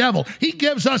powerful than the devil. He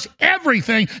gives us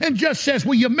everything and just says,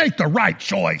 will you make the right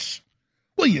choice?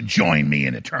 Will you join me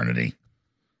in eternity?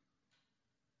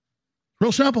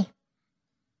 Real simple.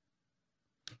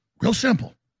 Real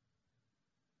simple.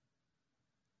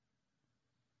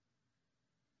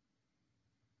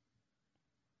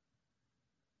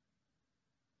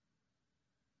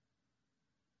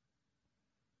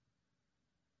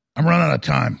 I'm running out of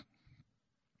time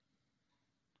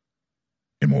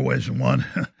in more ways than one.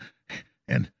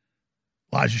 And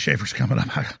Elijah Schaefer's coming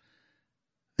up. All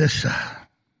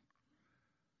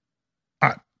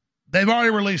right. They've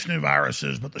already released new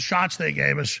viruses, but the shots they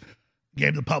gave us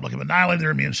gave the public have annihilated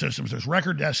their immune systems. There's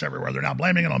record deaths everywhere. They're now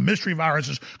blaming it on mystery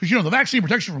viruses because, the vaccine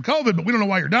protects you from COVID, but we don't know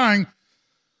why you're dying.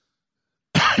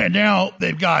 And now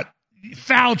they've got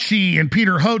Fauci and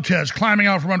Peter Hotez climbing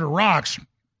out from under rocks,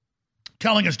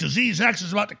 telling us disease X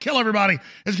is about to kill everybody.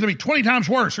 It's going to be 20 times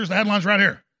worse. Here's the headlines right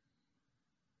here.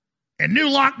 And new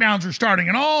lockdowns are starting,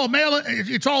 and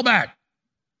it's all bad.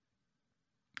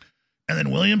 And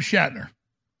then William Shatner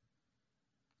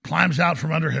climbs out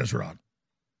from under his rock.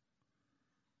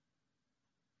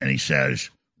 And he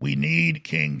says, we need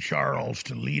King Charles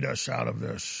to lead us out of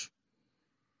this.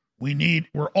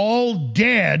 We're all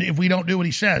dead if we don't do what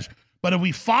he says. But if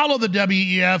we follow the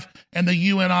WEF and the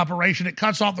UN operation, it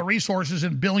cuts off the resources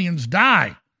and billions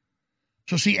die.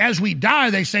 So see, as we die,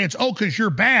 they say it's, because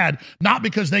you're bad, not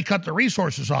because they cut the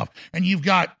resources off. And you've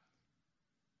got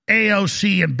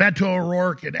AOC and Beto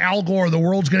O'Rourke and Al Gore, the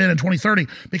world's going to end in 2030,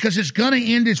 because it's going to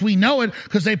end as we know it,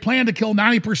 because they plan to kill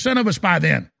 90% of us by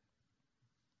then.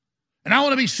 And I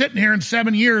want to be sitting here in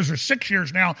 7 years or 6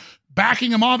 years now, backing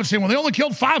them off and saying, well, they only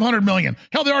killed 500 million.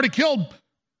 Hell, they already killed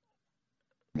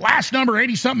last number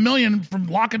 80-something million from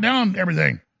locking down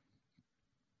everything.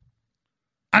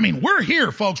 I mean, we're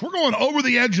here, folks. We're going over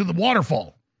the edge of the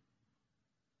waterfall.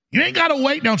 You ain't got to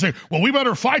wait now and say, well, we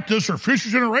better fight this or future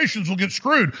generations will get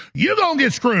screwed. You're going to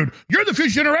get screwed. You're the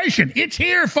future generation. It's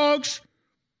here, folks.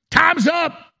 Time's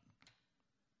up.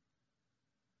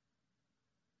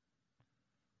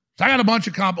 So I got a bunch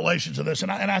of compilations of this,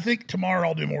 and I think tomorrow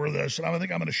I'll do more of this, and I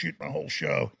think I'm going to shoot my whole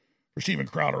show for Steven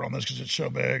Crowder on this because it's so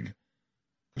big.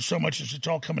 There's so much, it's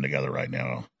all coming together right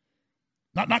now.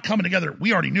 Not coming together,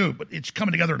 we already knew, but it's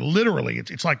coming together literally.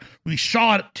 It's like we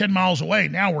saw it 10 miles away,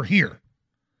 now we're here.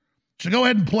 So go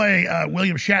ahead and play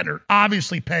William Shatner,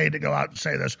 obviously paid to go out and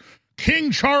say this.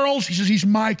 King Charles, he says he's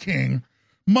my king,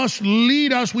 must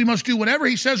lead us. We must do whatever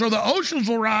he says or the oceans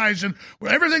will rise and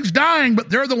everything's dying, but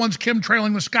they're the ones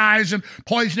chemtrailing the skies and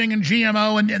poisoning and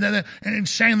GMO and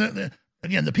saying that,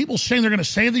 again, the people saying they're going to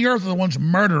save the earth are the ones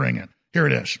murdering it. Here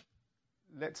it is.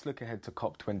 Let's look ahead to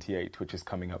COP28, which is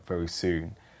coming up very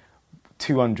soon.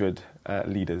 200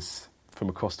 leaders from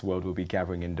across the world will be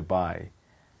gathering in Dubai.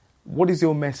 What is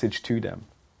your message to them?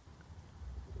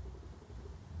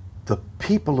 The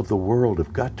people of the world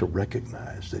have got to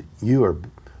recognize that you are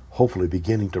hopefully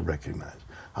beginning to recognize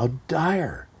how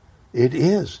dire it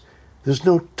is. There's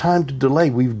no time to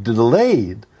delay. We've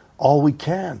delayed all we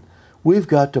can. We've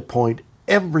got to point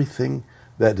everything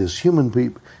that is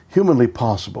humanly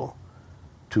possible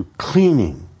to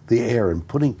cleaning the air and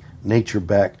putting nature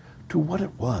back to what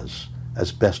it was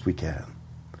as best we can.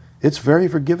 It's very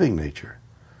forgiving, nature,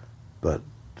 but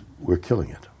we're killing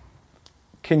it.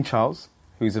 King Charles,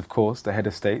 who's of course the head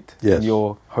of state Yes. in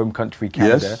your home country,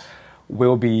 Canada, Yes.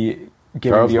 will be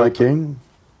giving Charles, my king,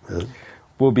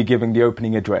 will be giving the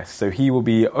opening address. So he will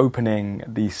be opening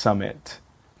the summit.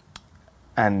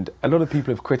 And a lot of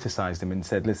people have criticized him and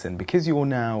said, listen, because you're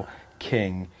now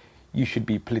king, you should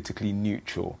be politically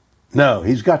neutral. No,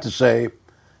 he's got to say,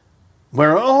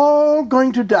 we're all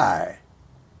going to die.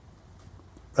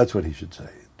 That's what he should say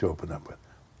to open up with.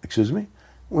 Excuse me?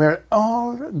 We're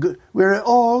all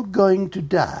going to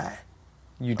die.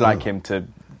 You'd like him to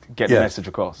get the message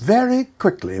across? Very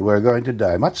quickly, we're going to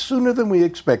die. Much sooner than we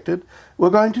expected, we're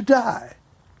going to die.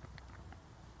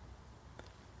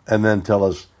 And then tell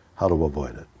us how to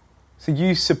avoid it. So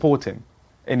you support him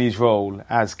in his role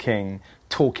as king,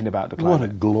 talking about the climate? What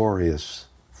a glorious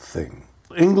thing.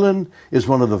 England is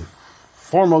one of the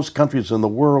foremost countries in the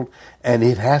world, and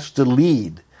it has to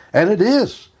lead. And it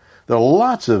is. There are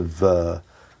lots of...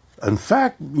 in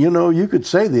fact, you could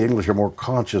say the English are more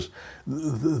conscious.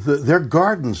 Their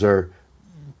gardens are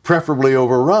preferably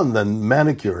overrun than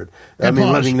manicured.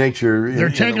 Letting nature... They're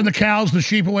taking the cows, the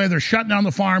sheep away. They're shutting down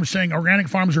the farms, saying organic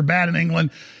farms are bad in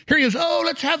England. Here he is,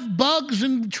 let's have bugs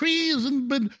and trees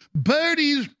and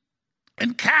birdies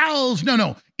and cows.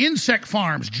 No. Insect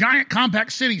farms, giant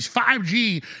compact cities,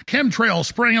 5G, chemtrails,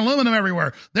 spraying aluminum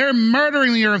everywhere. They're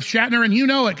murdering the earth, Shatner, and you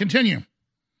know it. Continue.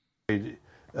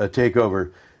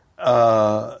 Takeover.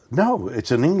 No,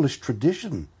 it's an English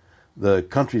tradition. The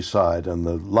countryside and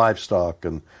the livestock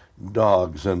and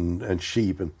dogs and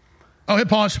sheep. Hit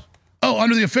pause.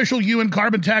 Under the official UN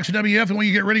carbon tax at WF, and when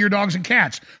you get rid of your dogs and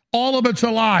cats. All of it's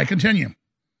a lie. Continue.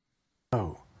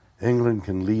 No, England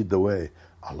can lead the way,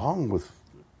 along with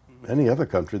any other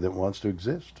country that wants to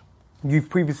exist. You've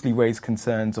previously raised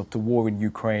concerns of the war in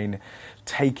Ukraine,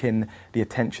 taking the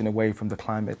attention away from the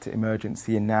climate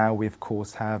emergency, and now we, of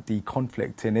course, have the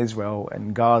conflict in Israel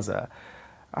and Gaza.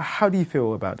 How do you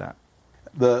feel about that?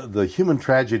 The human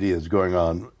tragedy that's going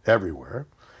on everywhere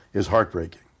is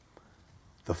heartbreaking.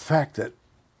 The fact that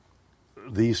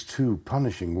these two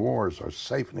punishing wars are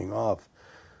siphoning off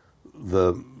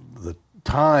the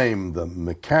time, the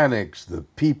mechanics, the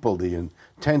people, the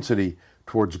intensity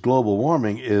towards global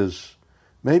warming is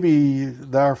maybe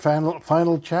our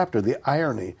final chapter, the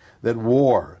irony that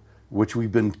war, which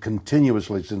we've been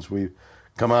continuously since we've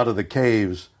come out of the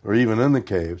caves, or even in the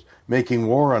caves, making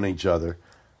war on each other,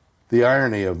 the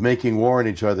irony of making war on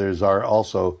each other is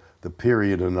also the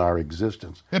period in our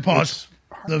existence. Hey, pause.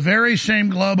 The very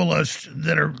same globalists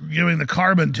that are giving the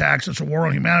carbon tax, it's a war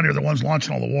on humanity, are the ones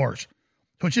launching all the wars.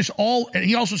 So it's just and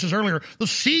he also says earlier, the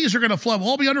seas are going to flood. We'll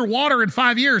all be underwater in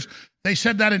 5 years. They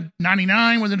said that in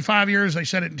 99, within 5 years. They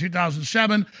said it in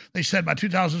 2007. They said by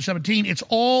 2017. It's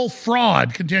all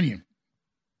fraud. Continue.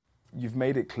 You've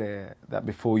made it clear that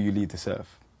before you leave this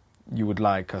earth, you would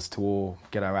like us to all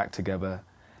get our act together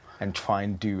and try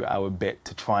and do our bit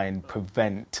to try and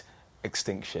prevent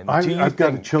extinction. I've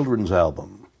got a children's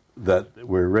album that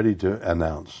we're ready to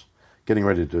announce, getting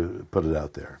ready to put it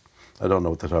out there. I don't know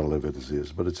what the title of it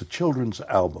is, but it's a children's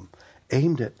album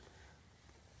aimed at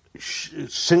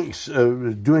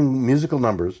doing musical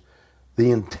numbers, the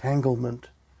entanglement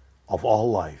of all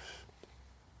life,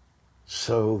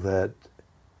 so that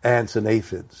ants and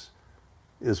aphids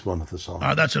is one of the songs.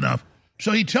 That's enough.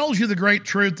 So he tells you the great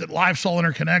truth that life's all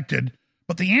interconnected,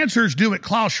 but the answers do what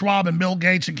Klaus Schwab and Bill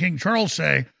Gates and King Charles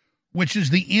say, which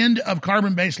is the end of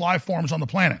carbon-based life forms on the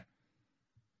planet.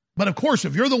 But of course,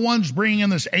 if you're the ones bringing in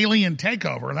this alien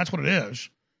takeover, and that's what it is,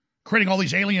 creating all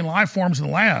these alien life forms in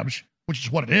the labs, which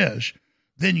is what it is,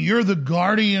 then you're the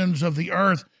guardians of the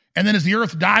earth. And then as the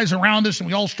earth dies around us and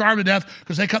we all starve to death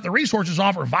because they cut the resources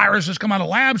off, or viruses come out of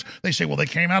labs, they say, well, they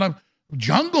came out of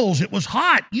jungles. It was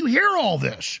hot. You hear all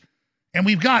this. And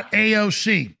we've got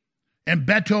AOC and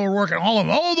Beto O'Rourke and all of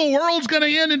them. The world's going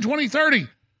to end in 2030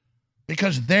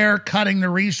 because they're cutting the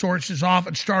resources off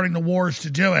and starting the wars to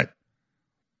do it.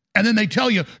 And then they tell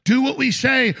you, do what we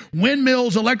say,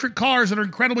 windmills, electric cars that are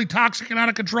incredibly toxic and out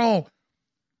of control,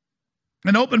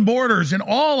 and open borders and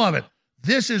all of it.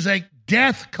 This is a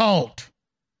death cult.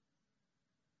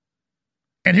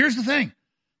 And here's the thing.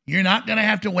 You're not going to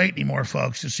have to wait anymore,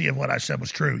 folks, to see if what I said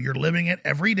was true. You're living it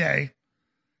every day.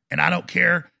 And I don't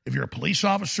care if you're a police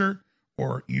officer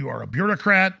or you are a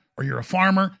bureaucrat or you're a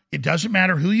farmer. It doesn't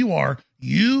matter who you are.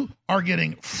 You are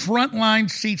getting frontline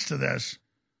seats to this.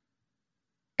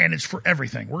 And it's for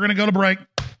everything. We're going to go to break.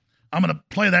 I'm going to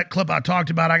play that clip I talked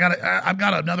about. I've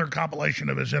got another compilation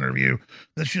of his interview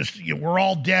that's just, we're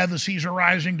all dead, the seas are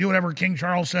rising, do whatever King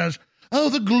Charles says. Oh,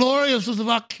 the gloriousness of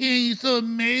our king, he's so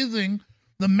amazing.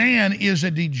 The man is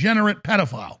a degenerate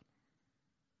pedophile.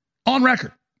 On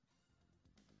record.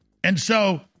 And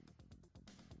so,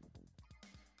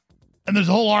 and there's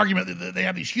a whole argument that they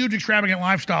have these huge extravagant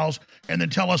lifestyles and then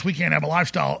tell us we can't have a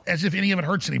lifestyle as if any of it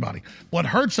hurts anybody. What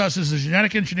hurts us is the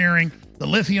genetic engineering, the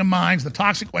lithium mines, the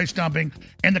toxic waste dumping,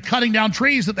 and the cutting down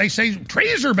trees that they say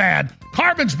trees are bad,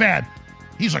 carbon's bad.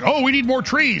 He's like, oh, we need more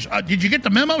trees. Did you get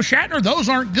the memo, Shatner? Those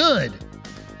aren't good.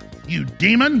 You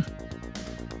demon.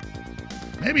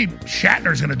 Maybe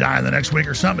Shatner's going to die in the next week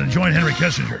or something and join Henry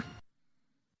Kissinger.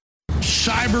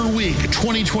 Cyber Week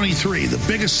 2023, the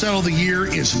biggest sale of the year,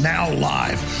 is now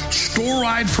live.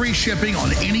 Store-wide free shipping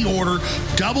on any order,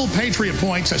 double Patriot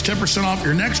points, that's 10% off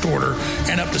your next order,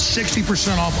 and up to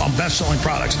 60% off on best-selling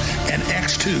products. And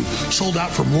X2, sold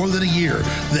out for more than a year.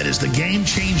 That is the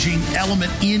game-changing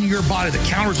element in your body that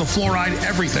counters the fluoride,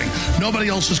 everything. Nobody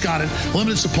else has got it.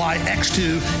 Limited supply.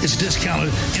 X2 is discounted.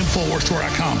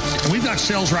 InfoWarsStore.com. And we've got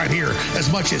sales right here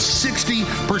as much as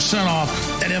 60%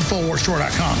 off at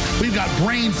InfoWarsStore.com. We've got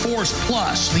Brain Force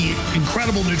Plus, the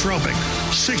incredible nootropic,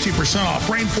 60% off.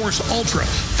 Brain Force Ultra,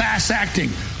 fast-acting,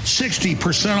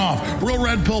 60% off. Real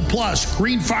Red Pill Plus,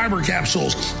 green fiber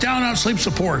capsules, down-out sleep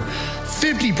support,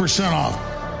 50% off.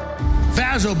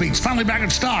 Vasobeats, finally back in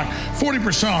stock,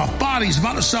 40% off. Bodies,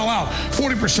 about to sell out,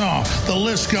 40% off. The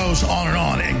list goes on and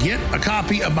on. And get a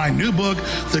copy of my new book,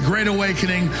 The Great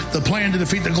Awakening, The Plan to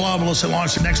Defeat the Globalists and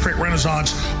Launch the Next Great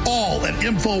Renaissance, all at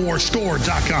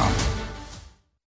InfoWarsStore.com.